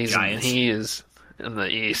 Well, he is in the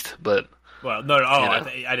East, but. Well, no.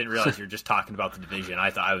 I didn't realize you were just talking about the division. I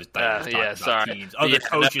thought I was talking about teams. Other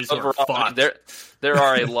coaches are fucked. There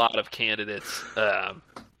are a lot of candidates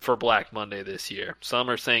for Black Monday this year. Some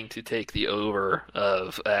are saying to take the over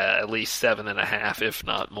of at least 7.5, if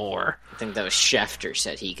not more. I think that was Schefter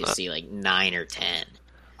said he could see like 9 or 10.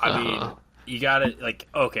 I mean, you got to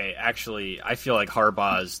okay. Actually, I feel like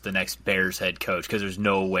Harbaugh's the next Bears head coach because there's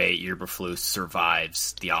no way Eberflus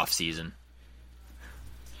survives the offseason.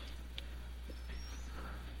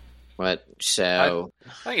 What? So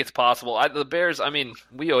I think it's possible. The Bears. I mean,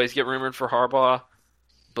 we always get rumored for Harbaugh,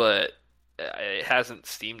 but it hasn't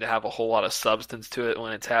seemed to have a whole lot of substance to it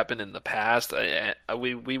when it's happened in the past.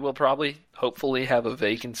 We will probably, hopefully, have a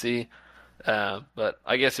vacancy, but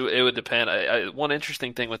I guess it would depend. One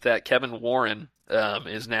interesting thing with that, Kevin Warren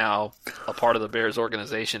is now a part of the Bears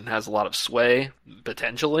organization, has a lot of sway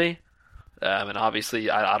potentially, and obviously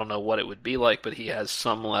I don't know what it would be like, but he has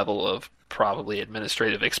some level of probably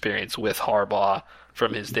administrative experience with Harbaugh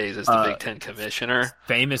from his days as the Big Ten commissioner.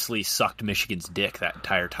 Famously sucked Michigan's dick that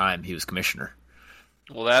entire time he was commissioner.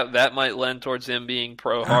 Well, that might lend towards him being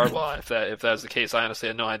pro Harbaugh if that's the case. I honestly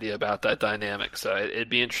had no idea about that dynamic, so it'd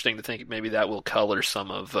be interesting to think maybe that will color some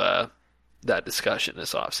of that discussion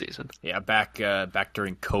this offseason. Yeah, back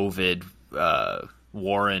during COVID,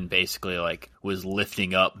 Warren basically was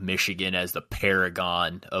lifting up Michigan as the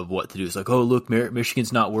paragon of what to do. It's like, oh, look,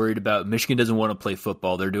 Michigan's not worried about, Michigan doesn't want to play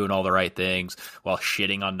football. They're doing all the right things, while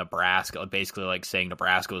shitting on Nebraska, basically saying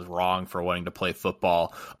Nebraska was wrong for wanting to play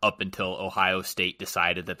football up until Ohio State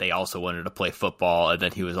decided that they also wanted to play football. And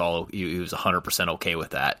then he was 100% okay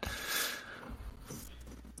with that.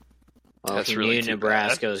 Well, if he knew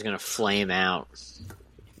Nebraska was going to flame out.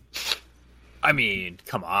 I mean,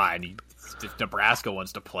 come on. If Nebraska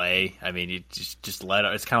wants to play, I mean, you just let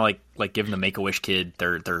it. It's kind of like giving the Make-A-Wish kid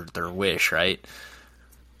their wish, right?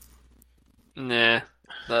 Nah,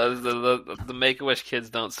 the Make-A-Wish kids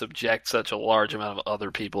don't subject such a large amount of other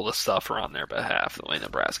people to suffer on their behalf the way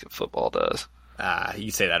Nebraska football does. You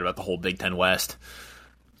say that about the whole Big Ten West.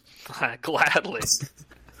 Gladly.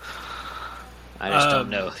 I just don't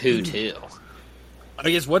know who to. I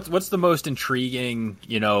guess what's the most intriguing,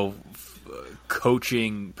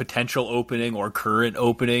 coaching potential opening or current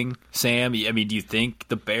opening, Sam? I mean, do you think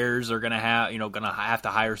the Bears are gonna have to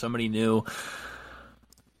hire somebody new?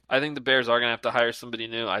 I think the Bears are gonna have to hire somebody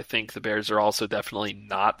new. I think the Bears are also definitely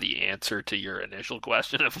not the answer to your initial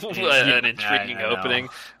question of an intriguing opening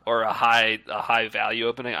or a high value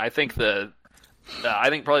opening. I think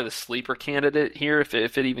probably the sleeper candidate here, if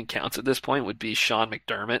it even counts at this point, would be Sean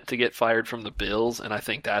McDermott to get fired from the Bills, and I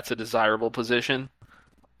think that's a desirable position.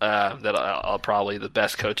 That I'll probably the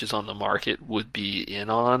best coaches on the market would be in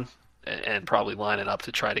on and probably lining up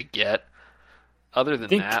to try to get. Other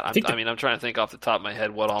than that, I'm trying to think off the top of my head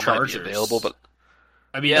what all might be available. But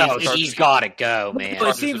I mean, he's got to go, man. Well,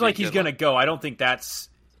 it seems like he's going to go. I don't think that's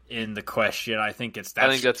in the question. I think that's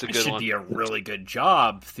a good should be a really good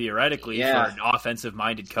job theoretically for an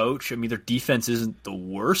offensive-minded coach. I mean, their defense isn't the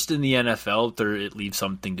worst in the NFL. It leaves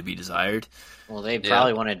something to be desired. Well, they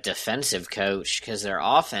probably want a defensive coach because their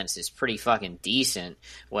offense is pretty fucking decent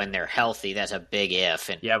when they're healthy. That's a big if.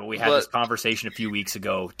 But we had this conversation a few weeks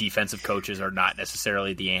ago. Defensive coaches are not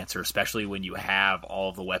necessarily the answer, especially when you have all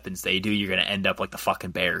of the weapons they do. You're going to end up like the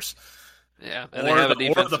fucking Bears. Yeah, and they have a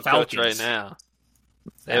defensive coach right now.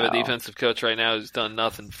 They have a defensive coach right now who's done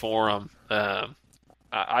nothing for them.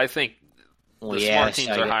 I think smart teams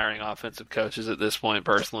are hiring offensive coaches at this point,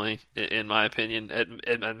 personally, in my opinion.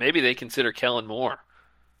 And maybe they consider Kellen Moore.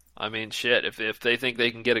 I mean, shit, if they think they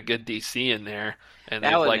can get a good DC in there and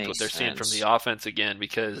they like what they're seeing from the offense again,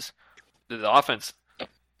 because the offense,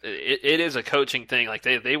 it is a coaching thing. Like,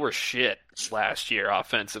 they were shit last year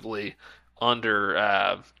offensively under,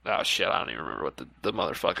 I don't even remember what the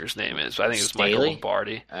motherfucker's name is. I think it was Staley? Michael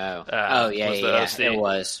Lombardi. It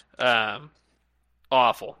was.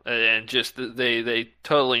 Awful, and just they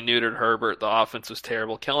totally neutered Herbert. The offense was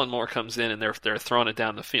terrible. Kellen Moore comes in and they're throwing it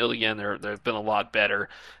down the field again. They've been a lot better.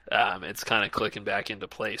 It's kind of clicking back into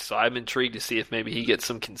place. So I'm intrigued to see if maybe he gets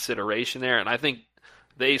some consideration there. And I think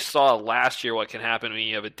they saw last year what can happen when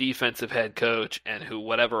you have a defensive head coach and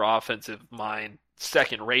whatever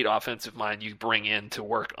second-rate offensive mind you bring in to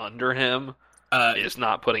work under him is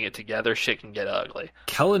not putting it together. Shit can get ugly.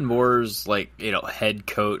 Kellen Moore's head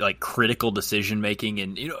coach, critical decision making,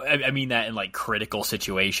 and I mean that in critical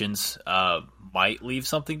situations might leave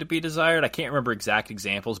something to be desired. I can't remember exact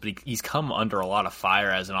examples, but he's come under a lot of fire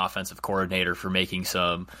as an offensive coordinator for making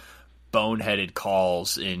some boneheaded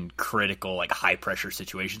calls in critical, high pressure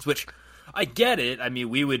situations, which I get it. I mean,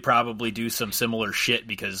 we would probably do some similar shit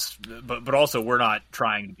but also we're not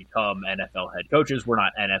trying to become NFL head coaches. We're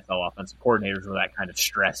not NFL offensive coordinators where that kind of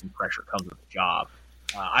stress and pressure comes with the job.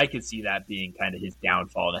 I could see that being kind of his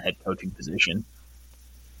downfall in the head coaching position.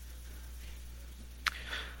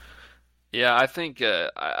 Yeah, I think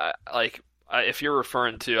if you're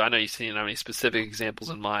referring to, I know you've seen how many specific examples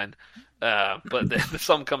in mind. But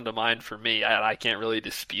some come to mind for me, and I can't really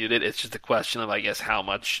dispute it. It's just a question of, I guess, how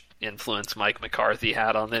much influence Mike McCarthy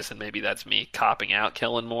had on this, and maybe that's me copping out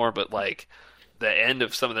Kellen Moore. But the end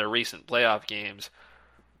of some of their recent playoff games,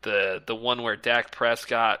 the one where Dak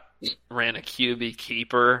Prescott ran a QB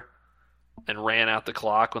keeper and ran out the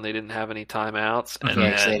clock when they didn't have any timeouts, and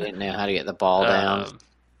because they didn't know how to get the ball down.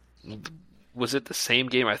 Was it the same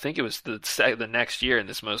game? I think it was the next year, in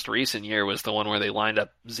this most recent year, was the one where they lined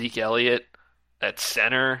up Zeke Elliott at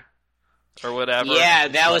center or whatever. Yeah,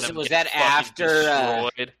 that was that after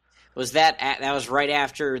that was right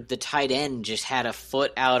after the tight end just had a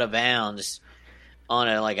foot out of bounds on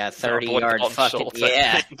a 30-yard fucking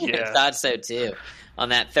yeah. I thought so too. On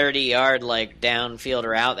that 30-yard downfield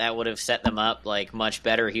route, that would have set them up much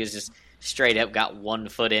better. He was just straight up got 1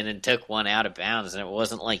 foot in and took one out of bounds, and it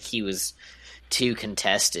wasn't like he was too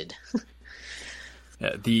contested.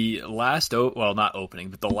 Yeah, the last, not opening,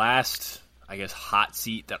 but the last, I guess, hot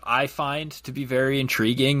seat that I find to be very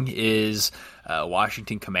intriguing is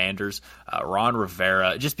Washington Commanders, Ron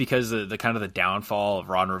Rivera. Just because the kind of the downfall of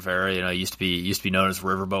Ron Rivera, used to be known as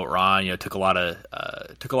Riverboat Ron. Took a lot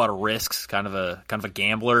of risks, kind of a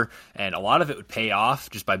gambler, and a lot of it would pay off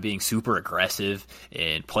just by being super aggressive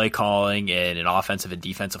in play calling and in offensive and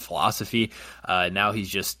defensive philosophy. Now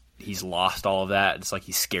he's lost all of that. It's like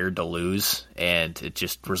he's scared to lose, and it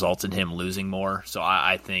just results in him losing more. So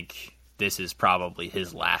I think this is probably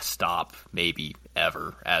his last stop, maybe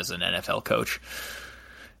ever, as an NFL coach.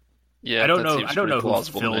 Yeah, I don't know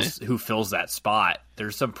who fills that spot.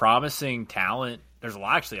 There's some promising talent. There's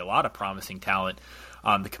actually a lot of promising talent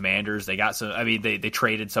on the Commanders. They got some. I mean, they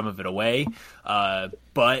traded some of it away.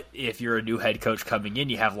 But if you're a new head coach coming in,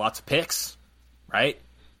 you have lots of picks, right?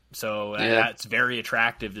 So that's very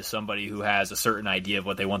attractive to somebody who has a certain idea of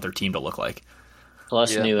what they want their team to look like.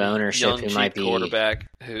 Plus new ownership young, who might be quarterback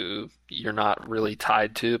who you're not really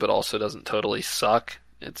tied to, but also doesn't totally suck.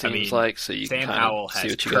 It seems like so you Sam can Howell see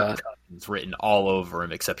has what you Kirk got. Cousins written all over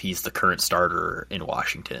him, except he's the current starter in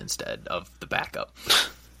Washington instead of the backup.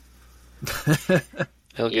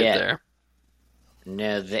 He'll get there.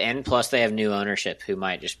 No, and plus they have new ownership who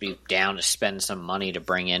might just be down to spend some money to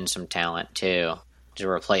bring in some talent too to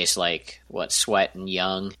replace Sweat and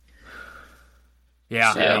Young.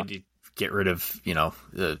 Yeah, I need to get rid of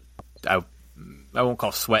I won't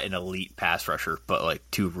call Sweat an elite pass rusher, but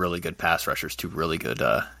two really good pass rushers, two really good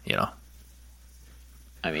I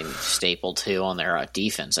mean, staple too on their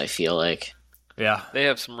defense. I feel like. Yeah, they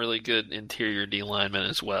have some really good interior D linemen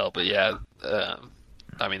as well. But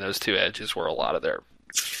I mean, those two edges were a lot of their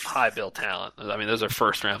high bill talent. I mean, those are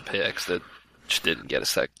first round picks that just didn't get a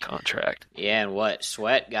second contract. Yeah, and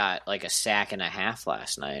Sweat got a sack and a half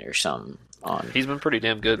last night or something. He's been pretty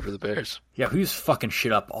damn good for the Bears. Yeah, he was fucking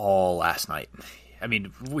shit up all last night. I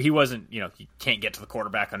mean, he wasn't, you can't get to the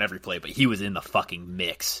quarterback on every play, but he was in the fucking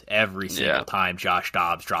mix every single time Josh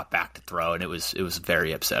Dobbs dropped back to throw, and it was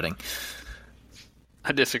very upsetting.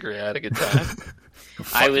 I disagree. I had a good time.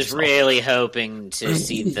 I was really hoping to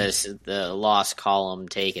see the loss column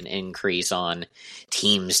take an increase on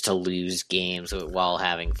teams to lose games while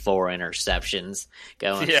having 4 interceptions,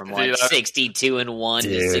 going from 62-1 to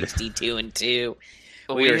 62-2.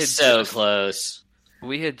 We were so close.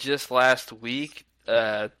 We had just last week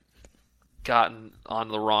gotten on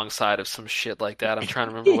the wrong side of some shit like that. I'm trying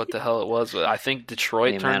to remember what the hell it was. I think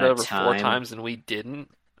Detroit turned over 4 times and we didn't,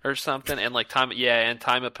 or something. And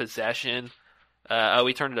time of possession.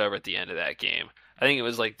 We turned it over at the end of that game. I think it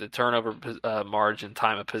was the turnover margin,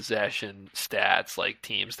 time of possession stats,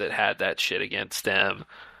 teams that had that shit against them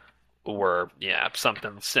were,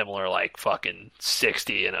 something similar, fucking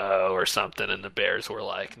 60-0 or something, and the Bears were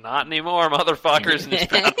not anymore, motherfuckers, and just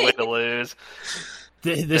found a way to lose.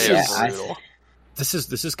 This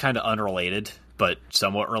is kind of unrelated, but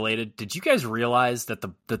somewhat related. Did you guys realize that the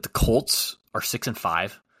Colts are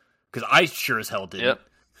 6-5? Because I sure as hell didn't.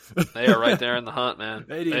 Yep. They are right there in the hunt, man.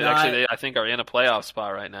 They I think, are in a playoff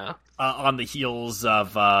spot right now. On the heels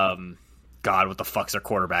of, God, what the fuck's their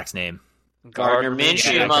quarterback's name? Gardner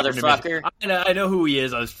Minshew, motherfucker. I know who he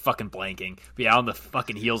is. I was fucking blanking. But yeah, on the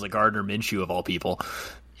fucking heels of Gardner Minshew, of all people.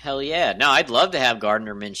 Hell yeah. No, I'd love to have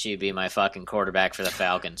Gardner Minshew be my fucking quarterback for the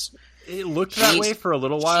Falcons. It looked that way for a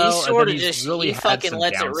little while. He sort of just really fucking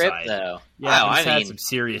lets it rip, though. Yeah, wow, he's had some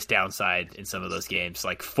serious downside in some of those games,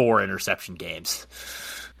 like 4 interception games.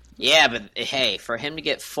 Yeah, but hey, for him to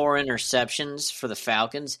get 4 interceptions for the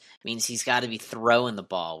Falcons means he's got to be throwing the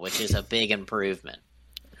ball, which is a big improvement.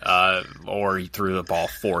 Or he threw the ball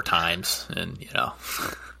 4 times, and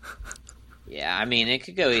Yeah, I mean, it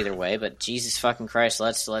could go either way, but Jesus fucking Christ,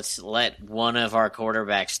 let's let one of our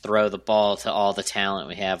quarterbacks throw the ball to all the talent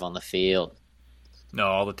we have on the field. No,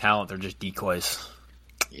 all the talent, they're just decoys.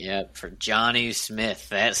 Yep, for Jonnu Smith,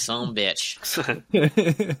 that son bitch.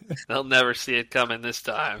 They'll never see it coming this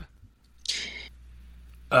time.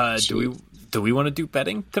 Do we want to do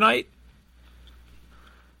betting tonight?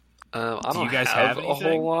 I don't you guys have have a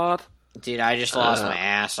whole lot. Dude, I just lost my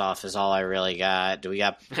ass off is all I really got. Do we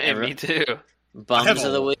got me too. Bums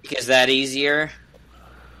of the week? Is that easier?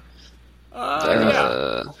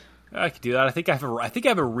 Yeah. I could do that. I think I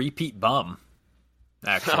have a repeat bum.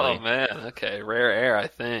 Actually. Oh man, okay. Rare air, I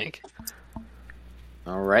think.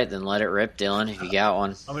 All right, then let it rip, Dillon, if you got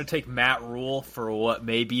one. I'm going to take Matt Rhule for what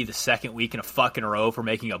may be the second week in a fucking row for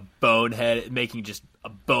making just a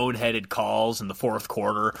boneheaded calls in the fourth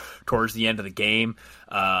quarter towards the end of the game.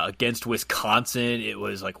 Against Wisconsin, it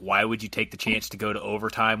was like, why would you take the chance to go to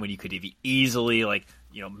overtime when you could have easily,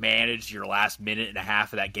 manage your last minute and a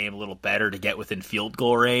half of that game a little better to get within field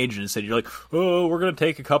goal range? And instead you're like, oh, we're going to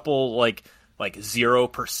take a couple,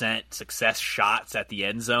 0% success shots at the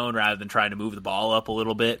end zone rather than trying to move the ball up a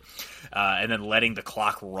little bit, and then letting the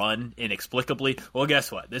clock run inexplicably. Well,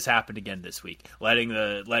 guess what? This happened again this week. Letting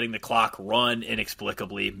the clock run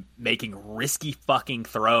inexplicably, making risky fucking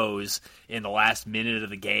throws in the last minute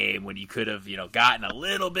of the game when you could have, gotten a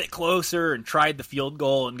little bit closer and tried the field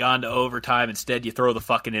goal and gone to overtime. Instead, you throw the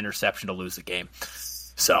fucking interception to lose the game.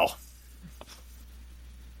 So...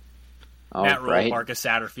 Matt Rhule, Marcus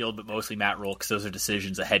Satterfield, but mostly Matt Rhule, because those are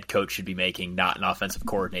decisions a head coach should be making, not an offensive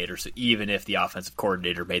coordinator. So even if the offensive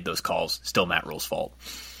coordinator made those calls, still Matt Rhule's fault.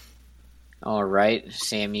 All right.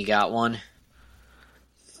 Sam, you got one?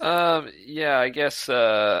 Yeah, I guess,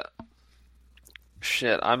 I'm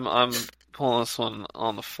pulling this one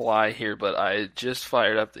on the fly here, but I just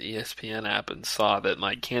fired up the ESPN app and saw that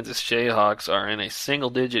my Kansas Jayhawks are in a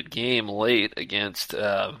single-digit game late against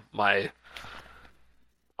my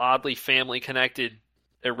oddly family-connected,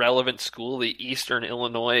 irrelevant school, the Eastern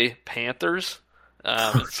Illinois Panthers.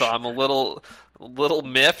 So I'm a little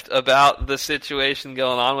miffed about the situation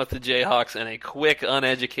going on with the Jayhawks, and a quick,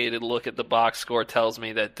 uneducated look at the box score tells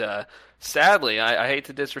me that, sadly, I hate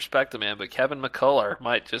to disrespect the man, but Kevin McCullough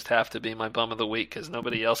might just have to be my bum of the week because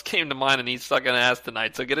nobody else came to mind, and he's sucking ass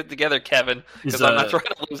tonight. So get it together, Kevin, because I'm not trying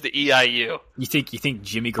to lose to EIU. You think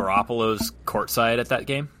Jimmy Garoppolo's courtside at that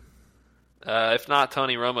game? If not,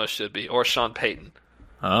 Tony Romo should be, or Sean Payton.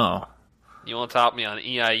 Oh. You want to top me on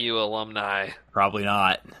EIU alumni? Probably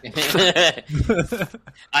not. I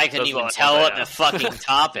couldn't even tell what the fucking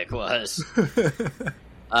topic was.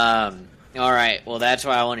 All right, well, that's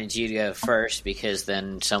why I wanted you to go first, because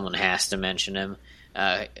then someone has to mention him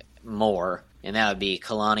more, and that would be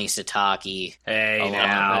Kalani Sitake.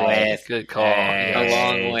 Good call.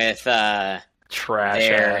 Along with...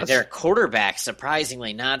 Their quarterback,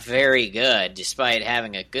 surprisingly not very good, despite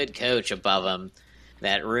having a good coach above him.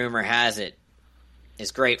 That rumor has it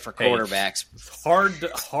is great for quarterbacks. It's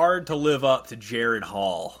hard to live up to Jared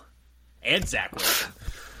Hall and Zach Wilson.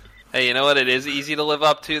 Hey, you know what it is easy to live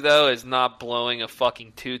up to, though, is not blowing a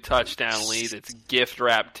fucking 2-touchdown lead. It's gift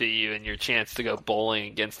wrapped to you and your chance to go bowling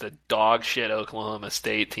against a dog shit Oklahoma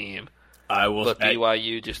State team. But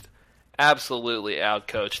BYU just absolutely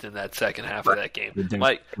outcoached in that second half of that game.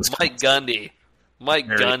 Mike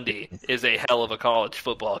Gundy is a hell of a college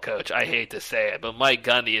football coach. I hate to say it, but Mike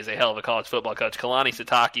Gundy is a hell of a college football coach. Kalani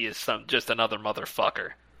Sitake is just another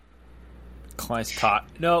motherfucker. Kalani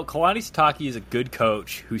Sitake is a good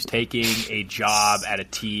coach who's taking a job at a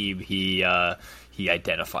team he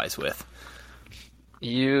identifies with.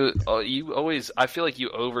 You always, I feel like you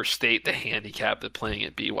overstate the handicap that playing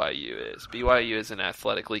at BYU is. BYU is an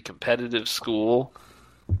athletically competitive school.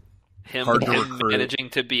 Him managing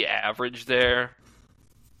to be average there,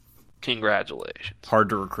 congratulations. Hard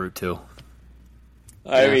to recruit too.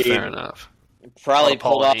 Fair enough. Probably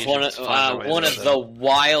pulled off one of there. the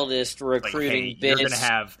wildest recruiting You're bids.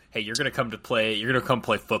 gonna come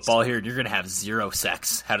play football here, and you're gonna have 0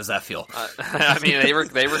 sex. How does that feel? I mean,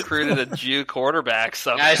 they recruited a Jew quarterback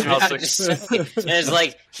somehow. It's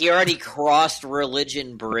like he already crossed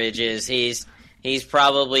religion bridges. He's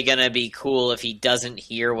probably gonna be cool if he doesn't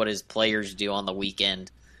hear what his players do on the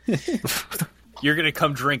weekend. You're gonna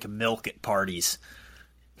come drink milk at parties.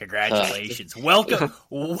 Congratulations.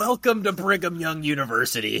 Welcome to Brigham Young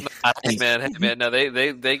University. Hey man, no,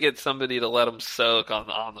 they get somebody to let them soak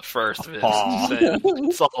on the first visit.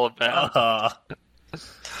 It's all about.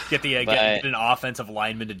 Get an offensive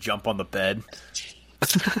lineman to jump on the bed.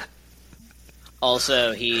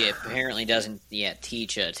 Also, he apparently doesn't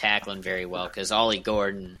teach tackling very well, because Ollie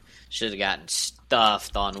Gordon should have gotten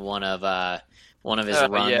stuffed on one of his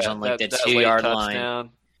runs on the 2-yard line.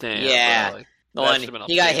 Damn, yeah. bro, The one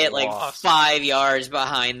he got hit like 5 yards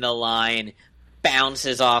behind the line,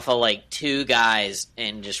 bounces off of like 2 guys,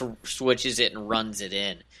 and just switches it and runs it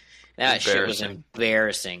in. That shit was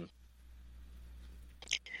embarrassing.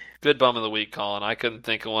 Good bum of the week, Colin. I couldn't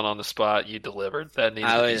think of one on the spot. You delivered. That needs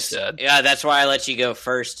to be said. Yeah, that's why I let you go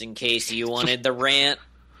first, in case you wanted the rant.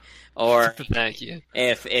 Or thank you.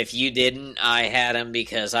 If you didn't, I had him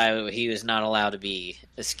because he was not allowed to be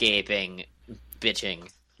escaping bitching.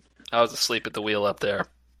 I was asleep at the wheel up there.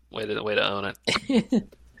 Way to own it.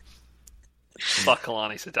 Fuck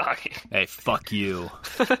Kalani Sadaki. Hey, fuck you.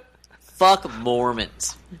 Fuck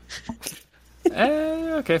Mormons.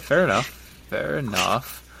 Okay, fair enough. Come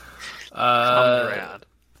around.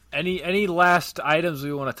 Any last items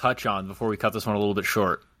we want to touch on before we cut this one a little bit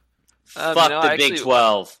short? Fuck the Big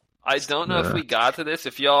 12. I don't know if we got to this.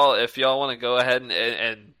 If y'all want to go ahead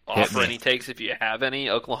and offer any takes, if you have any.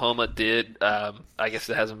 Oklahoma did. I guess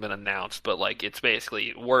it hasn't been announced, but like it's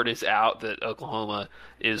basically word is out that Oklahoma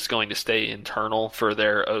is going to stay internal for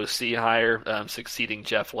their OC hire, succeeding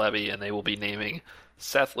Jeff Lebby, and they will be naming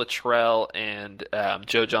Seth Luttrell and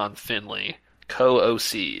Joe John Finley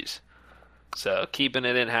co-OCs. So keeping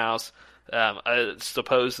it in house.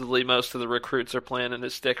 Supposedly most of the recruits are planning to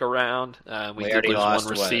stick around. We did lose one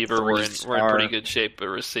receiver. We're in pretty good shape at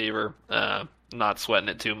receiver. Not sweating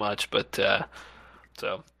it too much, but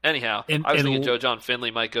so anyhow, I was thinking Joe John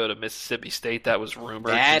Finley might go to Mississippi State. That was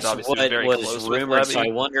rumored. That's He's obviously what very was close rumored. with Lebby. So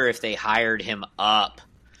I wonder if they hired him up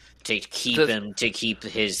to keep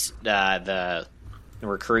his the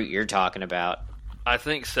recruit you're talking about. I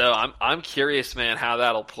think so. I'm curious, man, how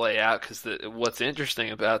that'll play out, because what's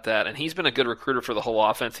interesting about that, and he's been a good recruiter for the whole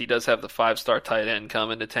offense. He does have the 5-star tight end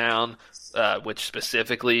coming to town, which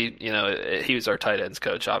specifically, he was our tight ends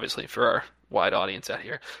coach, obviously, for our wide audience out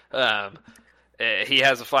here. He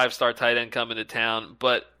has a 5-star tight end coming to town,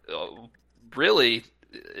 but really,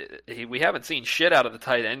 we haven't seen shit out of the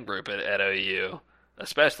tight end group at OU,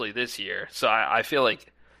 especially this year. So I feel like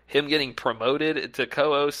him getting promoted to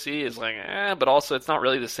co-OC is like, but also it's not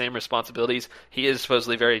really the same responsibilities. He is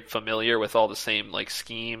supposedly very familiar with all the same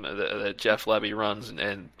scheme that Jeff Lebby runs,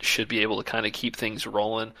 and should be able to kind of keep things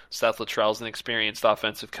rolling. Seth Luttrell's an experienced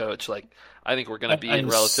offensive coach. I think we're going to be in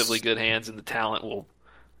relatively good hands, and the talent will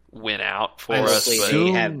win out for us.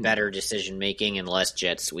 They have better decision making and less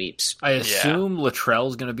jet sweeps. I assume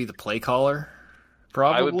Luttrell's going to be the play caller.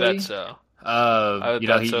 Probably. I would bet so. I would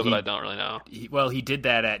bet so, but I don't really know. He did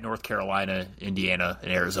that at North Carolina, Indiana,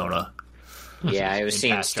 and Arizona. Yeah, I was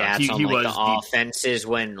seeing stats on the offenses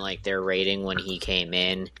when their rating when he came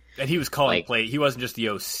in. And he was calling play. He wasn't just the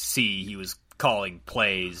OC. He was calling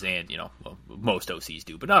plays, and most OCs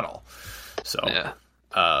do, but not all. So yeah.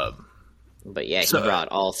 But yeah, he brought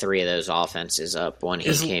all 3 of those offenses up when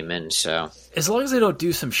he came in. So as long as they don't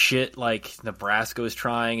do some shit like Nebraska was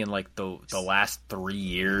trying in the last 3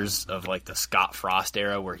 years of the Scott Frost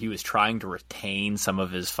era, where he was trying to retain some of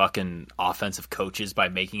his fucking offensive coaches by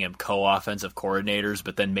making him co-offensive coordinators,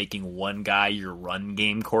 but then making one guy your run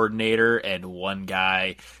game coordinator and one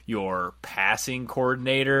guy your passing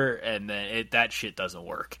coordinator, and then that shit doesn't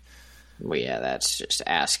work. Well, yeah, that's just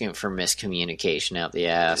asking for miscommunication out the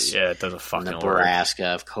ass. Yeah, it doesn't fucking work. Nebraska,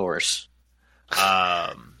 of course.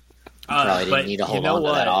 Probably didn't need to hold on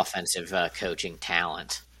to that offensive coaching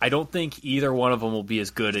talent. I don't think either one of them will be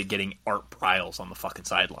as good at getting Art Briles on the fucking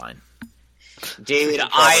sideline. Dude,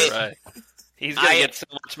 right. He's gonna get so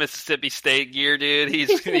much Mississippi State gear, dude.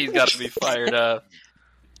 He's got to be fired up.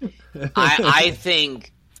 I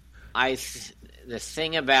think the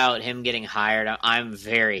thing about him getting hired, I'm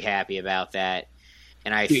very happy about that.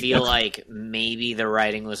 And I feel like maybe the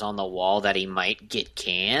writing was on the wall that he might get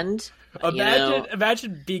canned.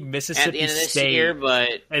 Imagine being Mississippi at the end of this State year, but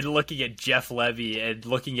and looking at Jeff Lebby and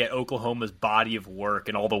looking at Oklahoma's body of work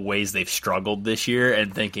and all the ways they've struggled this year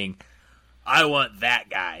and thinking, I want that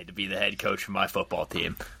guy to be the head coach for my football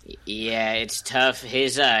team. Yeah, it's tough.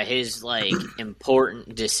 His like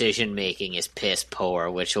important decision making is piss poor,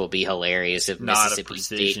 which will be hilarious if Not Mississippi a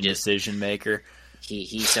precision State just decision maker.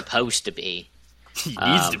 he's supposed to be. He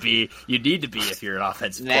needs to be. You need to be if you're an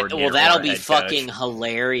offensive coordinator. Well, that'll or a be head fucking coach.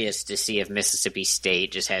 hilarious to see if Mississippi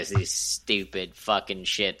State just has these stupid fucking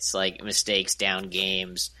shits like mistakes down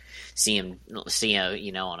games. See on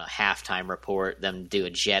a halftime report them do a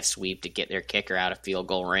jet sweep to get their kicker out of field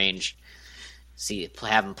goal range.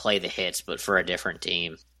 Have them play the hits, but for a different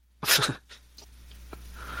team.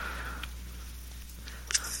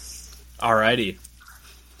 Alrighty,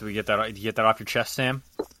 do we get that? Did you get that off your chest, Sam?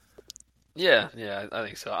 Yeah, I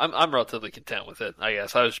think so. I'm relatively content with it. I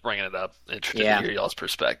guess I was just bringing it up, interested to hear y'all's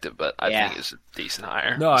perspective, but I think it's a decent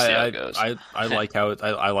hire. No, we'll see how it goes. I like how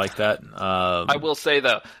I like that. I will say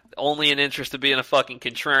though, only an interest of being a fucking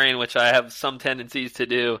contrarian, which I have some tendencies to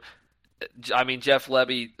do. I mean, Jeff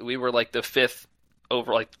Lebby, we were like the fifth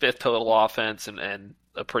total offense and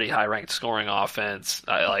a pretty high ranked scoring offense.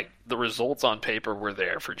 The results on paper were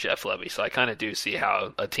there for Jeff Lebby, so I kind of do see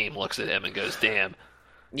how a team looks at him and goes, "Damn."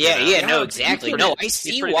 No, exactly. No, I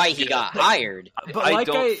see why he got hired. But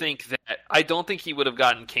I don't think he would have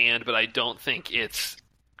gotten canned, but I don't think it's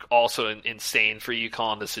also insane for you,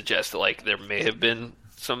 Colin, to suggest that like there may have been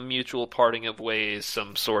some mutual parting of ways,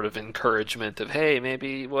 some sort of encouragement of, hey,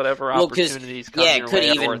 maybe whatever opportunities come your could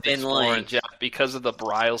way, even or been exploring Jeff because of the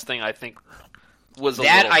Bryles thing. I think was a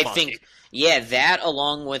that little I funky. think. Yeah, that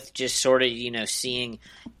along with just sort of seeing,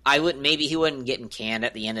 maybe he wouldn't getting canned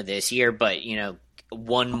at the end of this year, but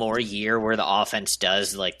one more year where the offense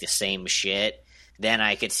does like the same shit, then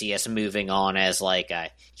I could see us moving on as like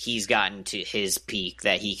he's gotten to his peak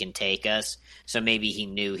that he can take us. So maybe he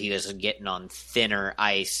knew he was getting on thinner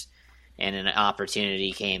ice, and an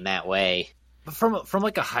opportunity came that way. From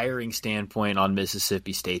like a hiring standpoint on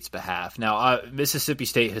Mississippi State's behalf, now Mississippi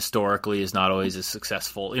State historically is not always as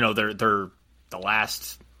successful. They're the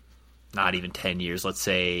last. Not even 10 years, let's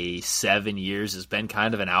say 7 years has been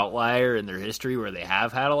kind of an outlier in their history where they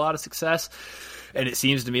have had a lot of success. And it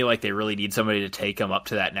seems to me like they really need somebody to take them up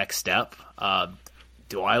to that next step.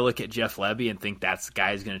 Do I look at Jeff Lebby and think that's the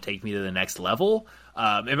guy who's going to take me to the next level?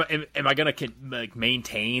 Am I going to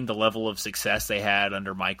maintain the level of success they had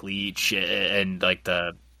under Mike Leach and like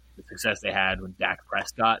the success they had when Dak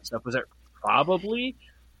Prescott stuff was there? Probably.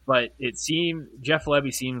 But Jeff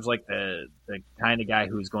Lebby seems like the kind of guy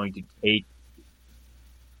who's going to take,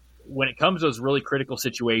 when it comes to those really critical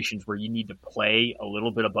situations where you need to play a little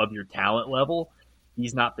bit above your talent level,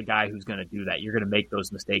 he's not the guy who's going to do that. You're going to make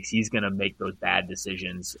those mistakes. He's going to make those bad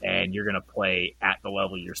decisions, and you're going to play at the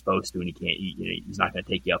level you're supposed to, and he's not going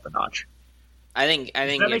to take you up a notch. I think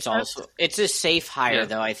it's a safe hire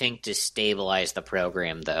though. I think to stabilize the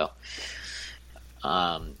program though.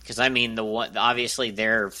 Because obviously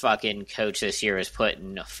their fucking coach this year was put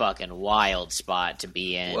in a fucking wild spot to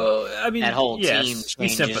be in. Well, that whole team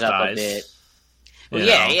changes up a bit.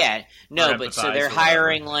 Well, no, but so they're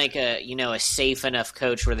hiring like a safe enough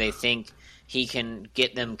coach where they think he can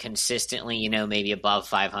get them consistently, maybe above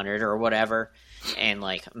 500 or whatever, and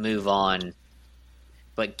like move on,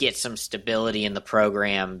 but get some stability in the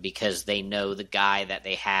program because they know the guy that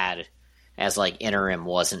they had as like interim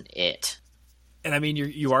wasn't it. And I mean,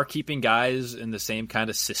 you are keeping guys in the same kind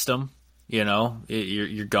of system.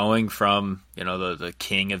 You're going from the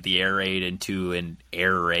king of the air raid into an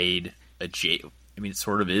air raid. It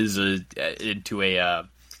sort of is into a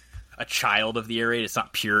child of the air raid. It's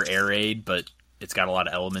not pure air raid, but it's got a lot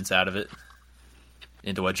of elements out of it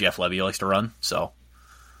into what Jeff Lebby likes to run. So,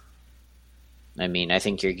 I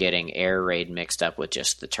think you're getting air raid mixed up with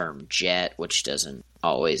just the term jet, which doesn't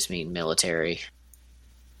always mean military.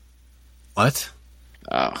 What?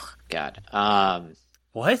 Oh God.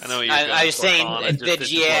 What? I was saying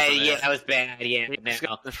that was bad. Yeah,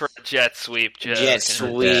 no. For a jet sweep. Jet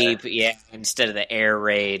sweep. Yeah, instead of the air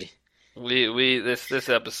raid. This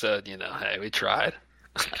episode, hey, we tried.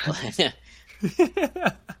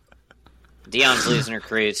 Dion's losing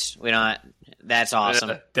recruits. That's awesome.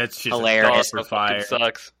 Yeah, that's just hilarious. For fire.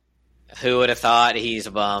 Sucks. Who would have thought he's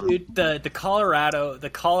a bum? Dude, the Colorado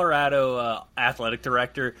athletic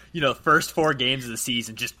director, first 4 games of the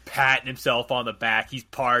season, just patting himself on the back. He's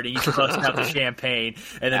partying, he's busting out the champagne,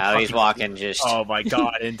 and then he's walking just. Oh my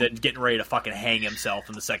god! And then getting ready to fucking hang himself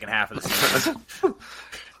in the second half of the season.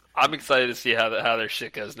 I'm excited to see how their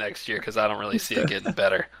shit goes next year because I don't really see it getting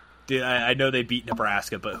better. Dude, I know they beat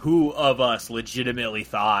Nebraska, but who of us legitimately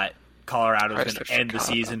thought Colorado's going to end the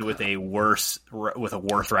season with a worse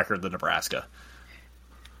record than Nebraska.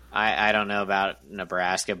 I don't know about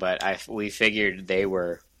Nebraska, but we figured they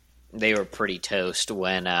were pretty toast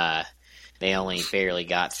when they only barely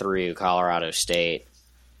got through Colorado State,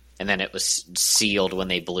 and then it was sealed when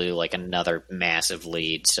they blew like another massive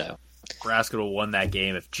lead. So Nebraska would have won that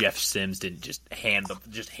game if Jeff Sims didn't just hand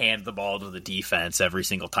the ball to the defense every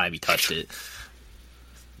single time he touched it.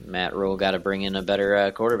 Matt Rhule got to bring in a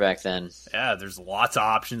better quarterback then. Yeah, there's lots of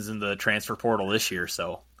options in the transfer portal this year,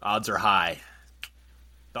 so odds are high.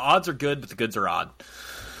 The odds are good, but the goods are odd.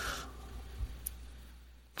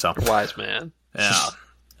 So wise man. Yeah.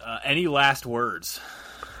 Any last words?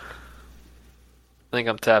 I think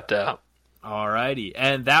I'm tapped out. Alrighty,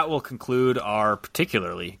 and that will conclude our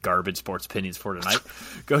particularly garbage sports opinions for tonight.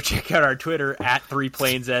 Go check out our Twitter at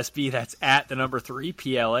 3PlainsSB. That's at the number 3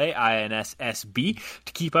 PLAINSSB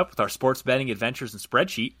to keep up with our sports betting adventures and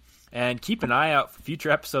spreadsheet. And keep an eye out for future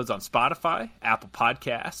episodes on Spotify, Apple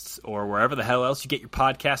Podcasts, or wherever the hell else you get your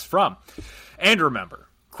podcasts from. And remember,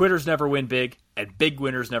 quitters never win big, and big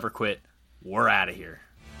winners never quit. We're out of here.